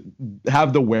have to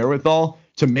have the wherewithal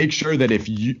to make sure that if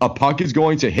a puck is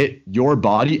going to hit your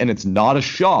body and it's not a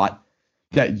shot,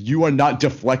 that you are not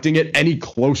deflecting it any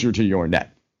closer to your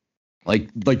net. Like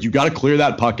you got to clear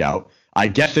that puck out. I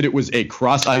get that it was a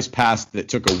cross ice pass that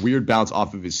took a weird bounce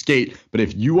off of his skate, but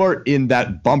if you are in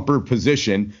that bumper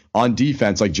position on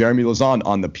defense, like Jeremy Lauzon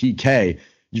on the PK,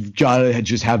 you've got to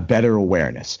just have better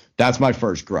awareness. That's my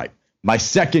first gripe. My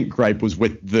second gripe was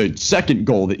with the second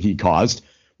goal that he caused,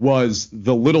 was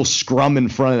the little scrum in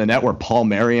front of the net where Paul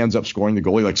Mary ends up scoring the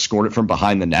goal. He scored it from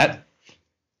behind the net.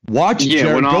 Watch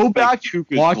Jared. Go back and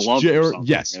watch Jared.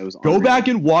 Yes, go back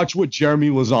and watch what Jeremy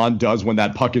Lauzon does when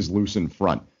that puck is loose in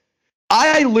front.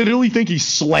 I literally think he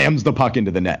slams the puck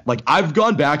into the net. Like, I've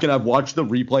gone back and I've watched the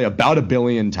replay about 1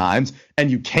 billion times, and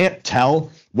you can't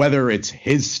tell whether it's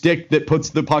his stick that puts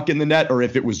the puck in the net or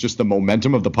if it was just the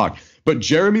momentum of the puck. But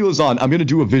Jeremy Lauzon, I'm going to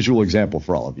do a visual example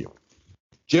for all of you.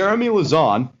 Jeremy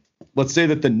Lauzon, let's say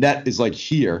that the net is like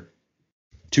here.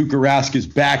 Tuukka Rask is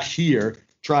back here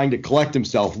trying to collect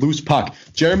himself. Loose puck.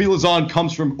 Jeremy Lauzon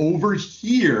comes from over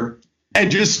here and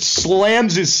just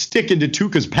slams his stick into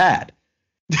Tuukka's pad.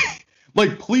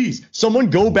 Like, please, someone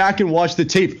go back and watch the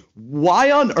tape.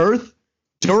 Why on earth,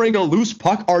 during a loose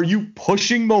puck, are you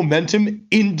pushing momentum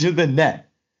into the net?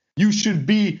 You should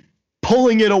be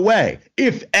pulling it away,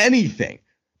 if anything.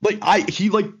 He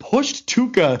pushed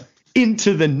Tuukka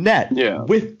into the net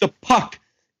with the puck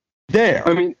there.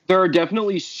 I mean, there are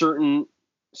definitely certain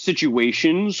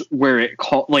situations where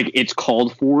it's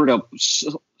called for to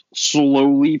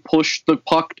slowly push the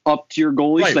puck up to your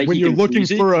goalie. Right. So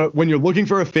when you're looking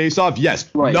for a face-off,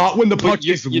 yes. Right. Not when the puck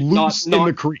is loose in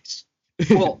the crease.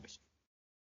 Well,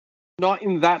 not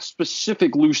in that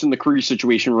specific loose in the crease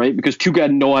situation, right? Because Tuukka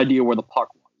had no idea where the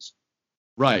puck was.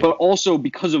 Right. But also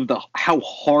because of how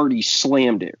hard he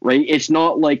slammed it, right? It's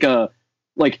not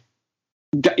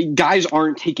guys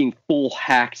aren't taking full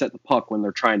hacks at the puck when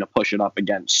they're trying to push it up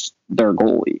against their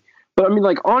goalie. But I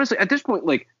mean, honestly, at this point,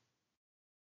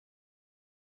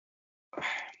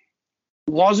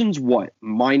 Lauzon's what,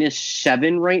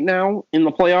 -7 right now in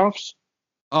the playoffs?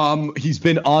 He's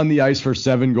been on the ice for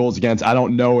 7 goals against. I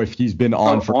don't know if he's been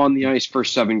on the ice for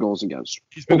 7 goals against.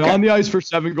 He's been on the ice for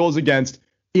 7 goals against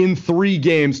in 3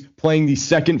 games, playing the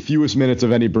second fewest minutes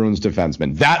of any Bruins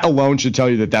defenseman. That alone should tell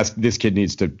you that this kid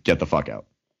needs to get the fuck out.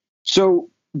 So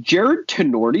Jared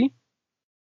Tenorti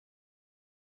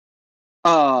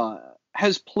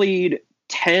has played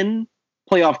 10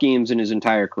 playoff games in his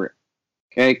entire career.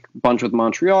 Okay, a bunch with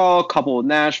Montreal, a couple with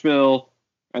Nashville,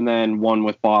 and then 1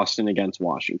 with Boston against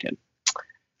Washington.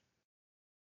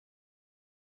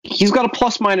 He's got a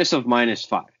plus-minus of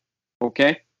 -5.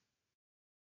 Okay?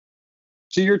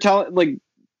 So you're telling,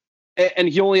 and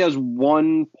he only has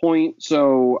 1 point,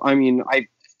 so, I mean, I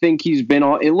think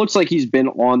it looks like he's been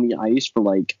on the ice for,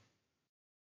 I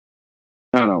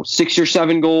don't know, 6 or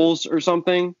 7 goals or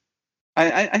something.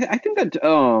 I think that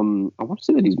I want to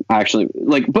say that he's actually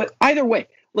but either way,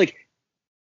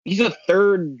 he's a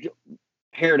third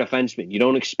pair defenseman. You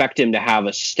don't expect him to have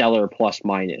a stellar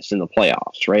plus-minus in the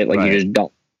playoffs, right? You just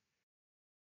don't.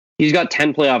 He's got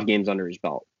 10 playoff games under his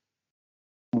belt.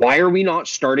 Why are we not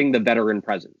starting the veteran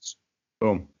presence?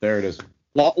 Boom, there it is.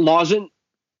 Lauzon,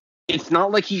 it's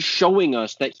not like he's showing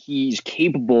us that he's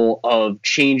capable of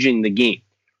changing the game.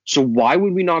 So why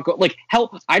would we not go?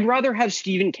 Hell, I'd rather have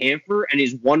Steven Kampfer and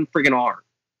his one friggin' arm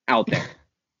out there.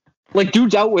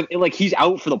 Dude's out with, he's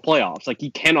out for the playoffs.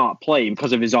 He cannot play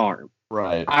because of his arm.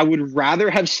 Right. I would rather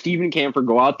have Steven Kampfer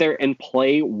go out there and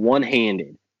play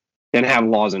one-handed than have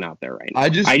Lauzon out there right now. I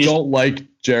just don't like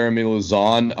Jeremy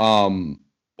Lauzon.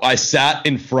 I sat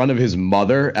in front of his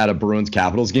mother at a Bruins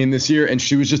Capitals game this year, and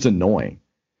she was just annoying.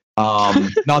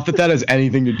 Not that has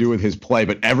anything to do with his play,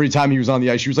 but every time he was on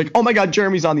the ice, she was like, "Oh my God,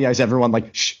 Jeremy's on the ice." Everyone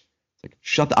shh.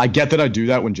 Shut I get that I do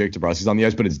that when Jake DeBruski's on the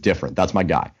ice, but it's different. That's my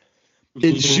guy.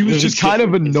 She was just kind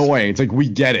of annoying. It's we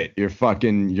get it. Your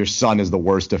son is the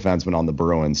worst defenseman on the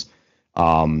Bruins.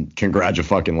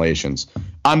 Congratulations.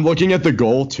 I'm looking at the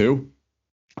goal too.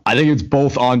 I think it's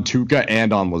both on Tuukka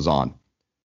and on Lauzon.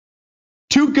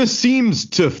 Tuukka seems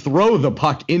to throw the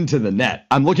puck into the net.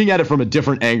 I'm looking at it from a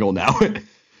different angle now.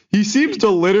 He seems to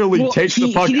literally take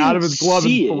the puck out of his glove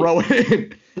and throw it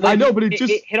in. I know, but it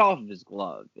hit off of his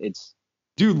glove.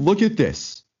 Dude, look at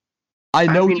this. I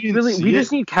mean, we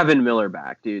just need Kevin Miller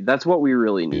back, dude. That's what we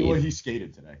really need. Well, he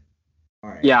skated today. All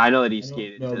right. Yeah, I know that he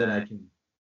skated today.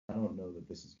 I don't know that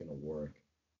this is going to work.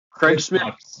 Craig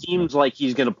Smith seems like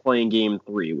he's going to play in Game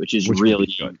 3, which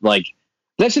really good.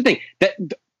 That's the thing.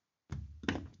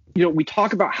 We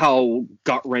talk about how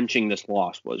gut-wrenching this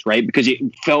loss was, right? Because it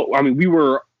felt, we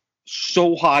were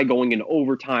so high going into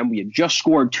overtime. We had just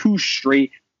scored 2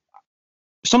 straight.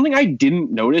 something I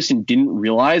didn't notice and didn't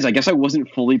realize, I guess I wasn't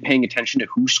fully paying attention to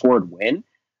who scored when,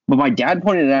 but my dad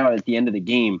pointed it out at the end of the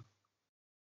game.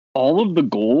 All of the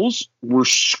goals were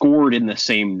scored in the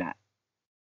same net.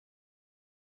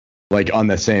 Like on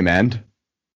the same end?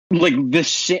 Like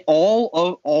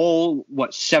all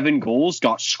 7 goals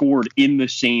got scored in the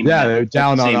same. Yeah, they're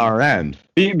down on our end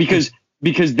because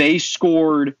they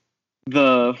scored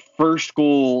the first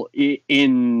goal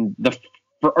in the.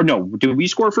 Or no, did we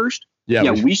score first?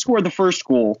 Yeah, we scored the first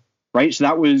goal, right? So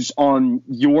that was on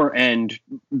your end,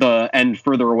 the end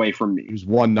further away from me. It was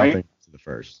 1-0 right? to the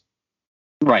first.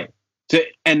 Right. So,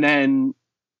 and then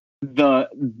the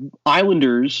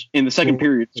Islanders in the second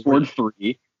period scored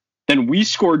 3. Then we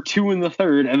scored 2 in the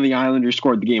third, and the Islanders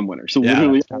scored the game winner. So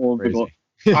literally all of the goals.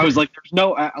 I was like, "There's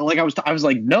no." I was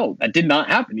like, "No, that did not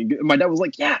happen." My dad was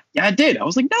like, "Yeah, it did." I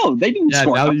was like, "No, they didn't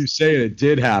score." Now that you say it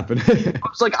did happen. I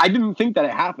was like, I didn't think that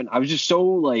it happened. I was just so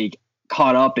like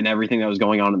caught up in everything that was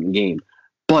going on in the game.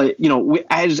 But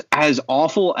as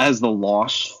awful as the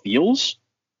loss feels,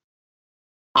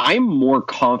 I'm more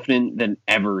confident than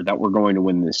ever that we're going to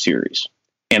win this series,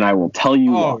 and I will tell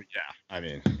you. Oh yeah, I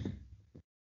mean,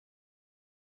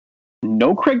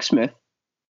 no Craig Smith.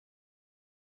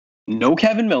 No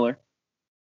Kevin Miller.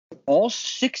 All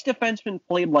 6 defensemen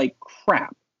played like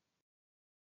crap.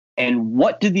 And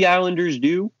what did the Islanders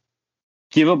do?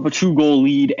 Give up a 2-goal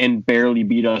lead and barely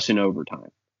beat us in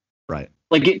overtime. Right.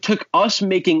 Like it took us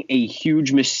making a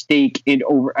huge mistake and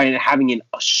having a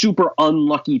super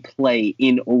unlucky play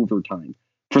in overtime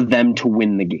for them to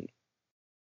win the game.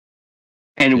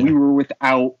 And we were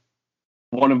without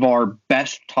one of our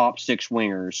best top 6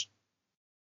 wingers.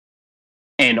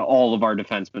 And all of our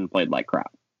defensemen played like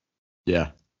crap. Yeah.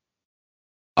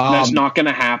 That's not going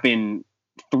to happen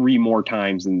 3 more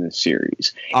times in this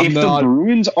series. If the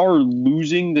Bruins are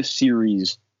losing the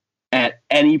series at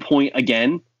any point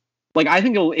again, like I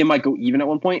think it might go even at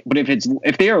one point, but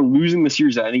if they are losing the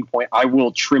series at any point, I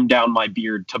will trim down my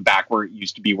beard to back where it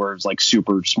used to be, where it's like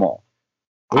super small.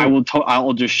 Ooh.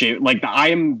 I'll just shave. Like I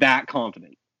am that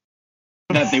confident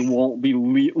that they won't be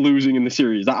losing in the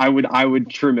series. I would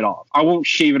trim it off. I won't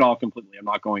shave it off completely. I'm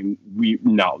not going.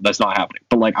 No, that's not happening.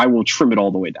 But like I will trim it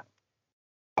all the way down.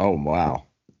 Oh wow.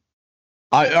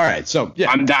 All right. So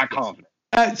yeah, I'm that confident.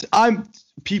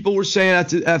 People were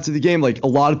saying after the game, like a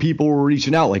lot of people were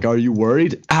reaching out, like, "Are you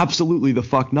worried?" Absolutely the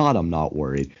fuck not. I'm not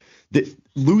worried.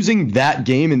 Losing that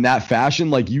game in that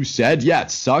fashion, like you said, yeah,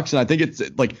 it sucks. And I think it's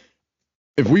like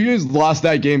if we just lost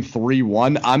that game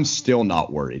 3-1, I'm still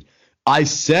not worried. I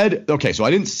said, okay, so I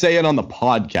didn't say it on the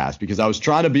podcast because I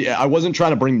wasn't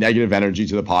trying to bring negative energy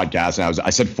to the podcast. And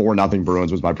I said 4-0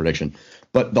 Bruins was my prediction.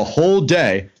 But the whole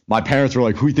day, my parents were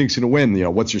like, who do you think's going to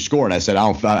win? What's your score? And I said,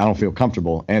 I don't feel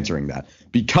comfortable answering that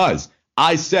because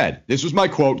I said, this was my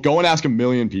quote, go and ask a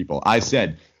million people. I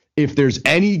said, if there's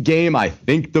any game I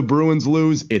think the Bruins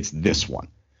lose, it's this one.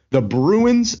 The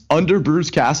Bruins under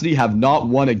Bruce Cassidy have not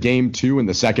won a game 2 in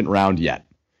the second round yet.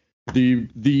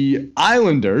 The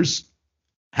Islanders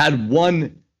had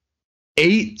won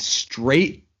 8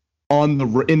 straight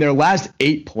in their last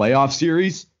 8 playoff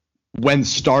series when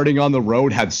starting on the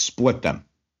road had split them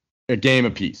a game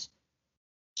apiece.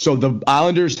 So the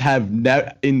Islanders have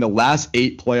in the last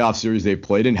 8 playoff series they've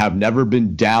played in have never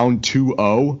been down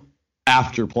 2-0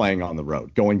 after playing on the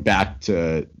road, going back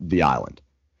to the island.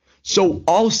 So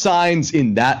all signs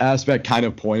in that aspect kind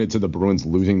of pointed to the Bruins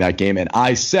losing that game. And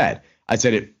I said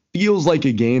it feels like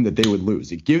a game that they would lose.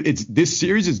 This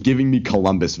series is giving me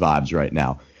Columbus vibes right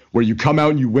now, where you come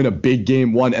out and you win a big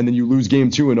game 1 and then you lose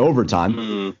game 2 in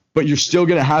overtime, but you're still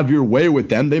going to have your way with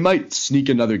them. They might sneak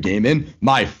another game in.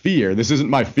 My fear, this isn't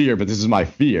my fear, but this is my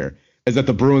fear, is that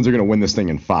the Bruins are going to win this thing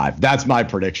in 5. That's my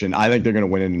prediction. I think they're going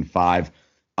to win it in 5.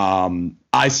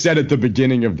 I said at the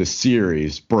beginning of the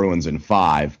series, Bruins in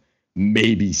 5,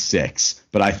 maybe 6,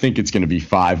 but I think it's going to be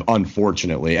 5,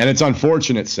 unfortunately. And it's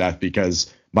unfortunate, Seth,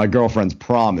 because my girlfriend's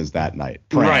prom is that night.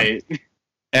 Right.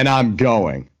 And I'm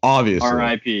going, obviously.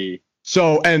 R.I.P.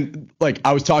 So, and like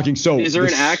I was talking, so. Is there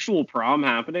an actual prom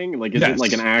happening? Like, is it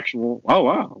like an actual, oh,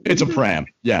 wow. It's a pram.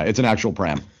 Yeah, it's an actual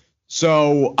pram.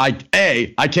 So I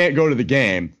can't go to the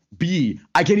game. B,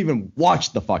 I can't even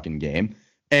watch the fucking game.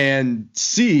 And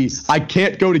C, I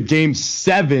can't go to game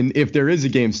 7 if there is a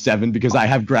game 7 because I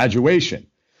have graduation.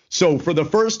 So for the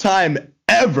first time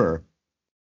ever,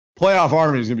 Playoff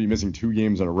Army is going to be missing 2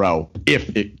 games in a row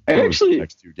if it goes the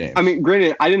next 2 games. I mean,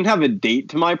 granted, I didn't have a date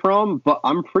to my prom, but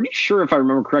I'm pretty sure if I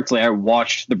remember correctly, I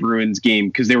watched the Bruins game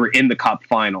because they were in the Cup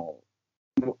final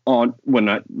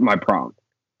my prom.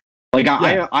 Like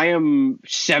I am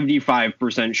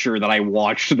 75% sure that I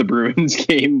watched the Bruins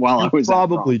game while I was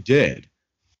probably did.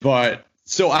 But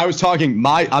So I was talking,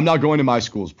 I'm not going to my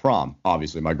school's prom,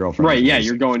 obviously. My girlfriend. Right, yeah,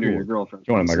 you're going to your girlfriend's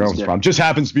prom. Going to my girlfriend's prom. Just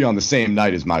happens to be on the same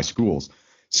night as my school's.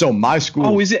 So my school.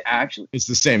 Oh, is it actually? It's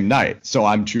the same night. So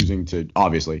I'm choosing to,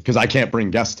 obviously, because I can't bring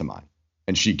guests to mine.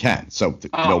 And she can. So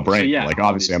no brainer. So yeah, like,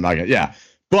 obviously, I'm not going to. Yeah.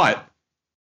 But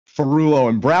Ferrulo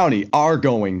and Brownie are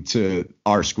going to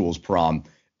our school's prom.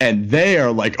 And they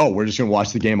are like, oh, we're just going to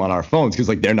watch the game on our phones because,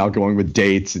 like, they're not going with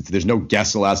dates. There's no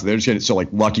guests allowed. So they're just going to, so, like,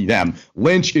 lucky them.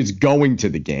 Lynch is going to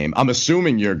the game. I'm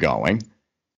assuming you're going.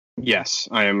 Yes,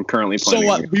 I am currently planning.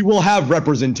 So we will have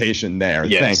representation there,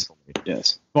 thankfully.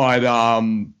 Yes. But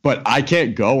I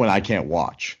can't go and I can't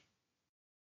watch.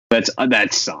 That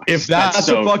sucks. If that's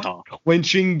so a fucking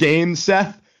clinching game,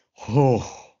 Seth,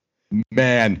 oh,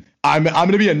 man. I'm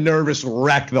going to be a nervous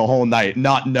wreck the whole night,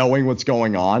 not knowing what's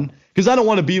going on. Because I don't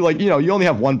want to be like, you only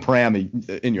have one pram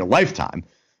in your lifetime.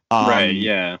 Right,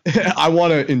 yeah. I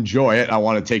want to enjoy it. I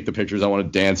want to take the pictures. I want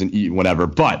to dance and eat, whatever.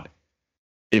 But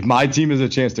if my team has a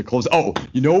chance to close,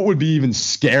 you know what would be even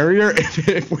scarier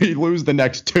if we lose the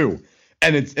next two,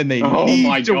 and they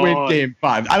need to win Game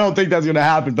 5. I don't think that's going to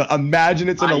happen. But imagine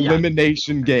it's an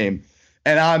elimination game,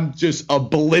 and I'm just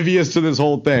oblivious to this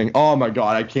whole thing. Oh my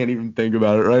God, I can't even think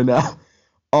about it right now.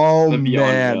 Oh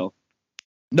man. Unreal.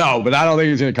 No, but I don't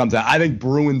think it's going to come to that. I think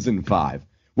Bruins in 5,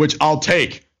 which I'll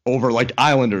take over, like,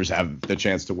 Islanders have the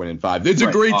chance to win in 5. It's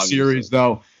a great series,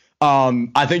 though.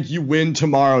 I think you win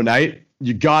tomorrow night.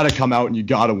 You got to come out and you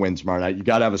got to win tomorrow night. You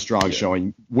got to have a strong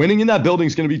showing. Winning in that building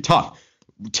is going to be tough.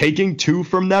 Taking 2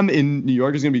 from them in New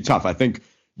York is going to be tough. I think,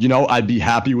 I'd be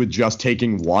happy with just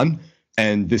taking 1,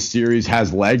 and this series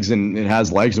has legs, and it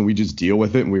has legs, and we just deal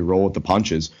with it and we roll with the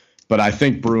punches. But I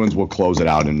think Bruins will close it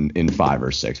out in 5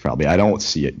 or 6, probably. I don't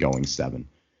see it going 7.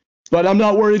 But I'm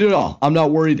not worried at all. I'm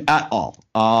not worried at all.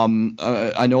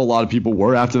 I know a lot of people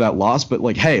were after that loss, but,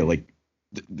 like, hey, like,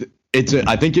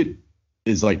 I think it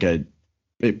is like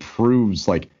it proves,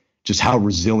 like, just how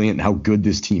resilient and how good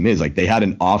this team is. Like, they had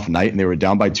an off night and they were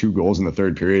down by 2 goals in the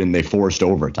third period and they forced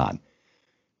overtime.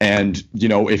 And,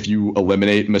 if you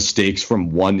eliminate mistakes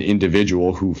from one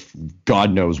individual who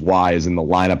God knows why is in the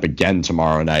lineup again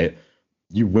tomorrow night,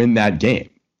 you win that game.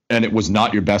 And it was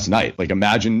not your best night. Like,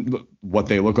 imagine what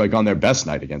they look like on their best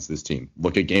night against this team.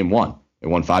 Look at game 1. They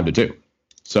won 5-2.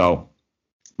 So,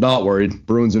 not worried.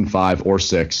 Bruins in 5 or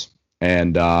 6.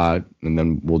 And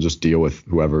then we'll just deal with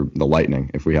whoever, the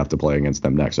Lightning, if we have to play against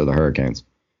them next, or the Hurricanes.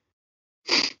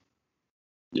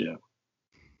 Yeah.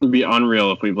 It'd be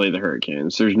unreal if we play the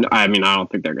Hurricanes. I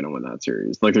don't think they're going to win that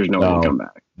series. Like, there's no way to come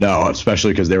back. No,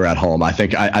 especially because they were at home. I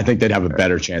think they'd have a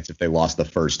better chance if they lost the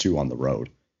first 2 on the road.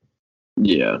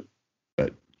 Yeah.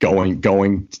 But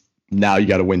going now, you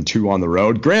got to win 2 on the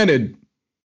road. Granted,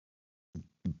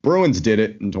 Bruins did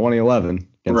it in 2011.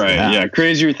 Right, yeah.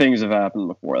 Crazier things have happened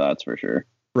before, that's for sure.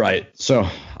 Right. So,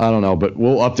 I don't know, but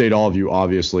we'll update all of you,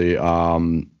 obviously.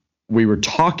 We were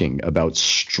talking about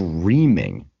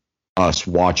streaming us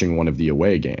watching one of the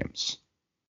away games,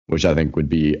 which I think would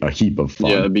be a heap of fun.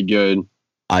 Yeah, that'd be good.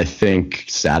 I think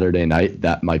Saturday night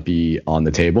that might be on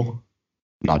the table.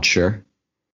 Not sure.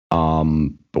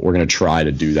 But we're going to try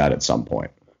to do that at some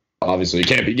point. Obviously, it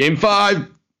can't be Game 5,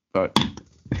 but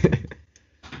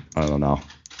I don't know.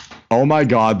 Oh my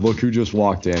God, look who just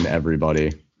walked in,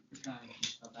 everybody.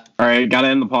 All right, got to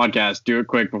end the podcast. Do it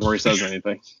quick before he says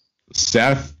anything.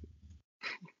 Seth,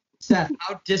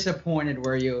 how disappointed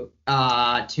were you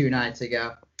 2 nights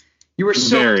ago? You were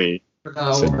so very for the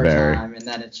overtime, and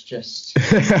then it's just.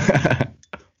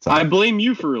 I blame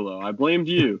you, Ferrulo. I blamed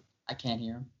you. I can't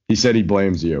hear him. He said he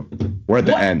blames you. We're at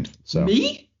the end. So.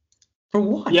 Me? For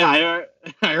what? Yeah,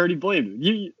 I already blamed him.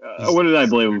 You. What did I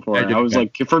blame him for? I was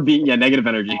like, for being negative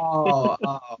energy.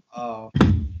 Oh.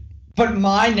 But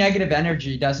my negative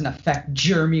energy doesn't affect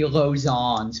Jeremy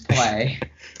Lauzon's play.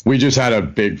 We just had a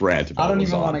big rant about I don't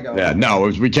even want to go. Yeah, no,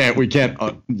 we can't.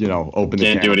 Open the.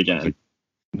 Can't do it again.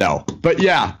 No, but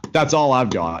yeah, that's all I've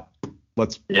got. I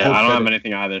don't have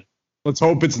anything either. Let's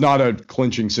hope it's not a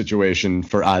clinching situation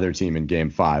for either team in Game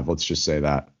 5. Let's just say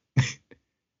that.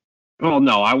 Well,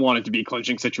 no, I want it to be a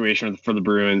clinching situation for the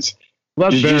Bruins.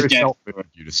 That's very selfish of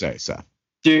you to say, Seth.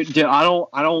 Dude, I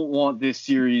don't want this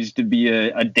series to be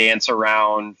a dance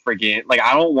around friggin'. Like,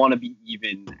 I don't want to be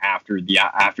even after New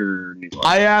York.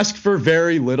 I ask for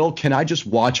very little. Can I just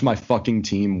watch my fucking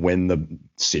team win the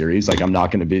series? Like, I'm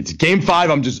not going to be. It's Game 5.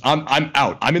 I'm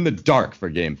out. I'm in the dark for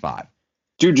Game 5.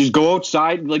 Dude, just go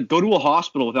outside, like, go to a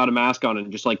hospital without a mask on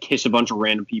and just, like, kiss a bunch of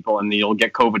random people, and you'll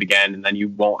get COVID again, and then you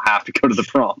won't have to go to the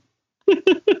prom.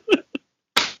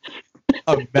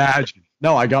 Imagine.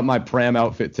 No, I got my pram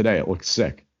outfit today. It looks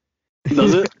sick.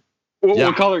 Does it?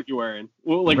 What color are you wearing?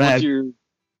 Well, like, red. What's your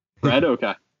red?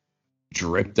 Okay.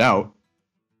 dripped out.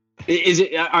 Is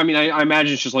it? I mean, I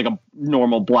imagine it's just like a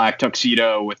normal black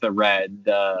tuxedo with a red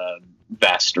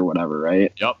vest or whatever,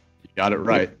 right? Yep, you got it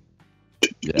right.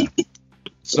 Yeah.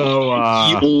 So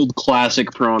the old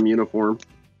classic prom uniform.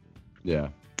 Yeah.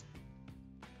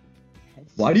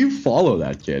 Why do you follow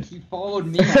that kid? He followed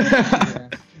me. On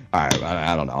Instagram. All right,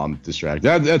 I don't know. I'm distracted.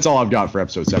 That's all I've got for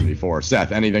episode 74.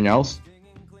 Seth, anything else?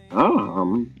 Oh,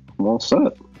 I'm all set.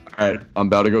 All right, I'm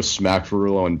about to go smack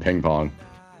Ferrulo in ping pong.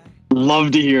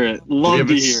 Love to hear it. Love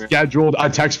to hear it. Scheduled. I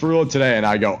text Ferrulo today and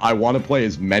I go, I want to play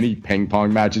as many ping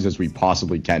pong matches as we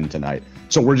possibly can tonight.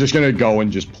 So we're just gonna go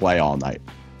and just play all night.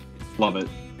 Love it.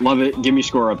 Love it. Give me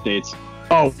score updates.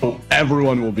 Oh,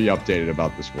 everyone will be updated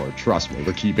about the score. Trust me.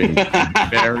 We're keeping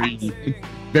very,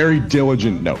 very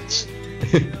diligent notes.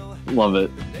 Love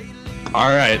it. All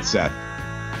right, Seth.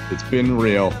 It's been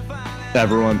real.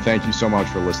 Everyone, thank you so much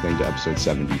for listening to episode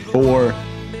 74.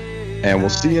 And we'll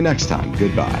see you next time.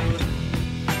 Goodbye.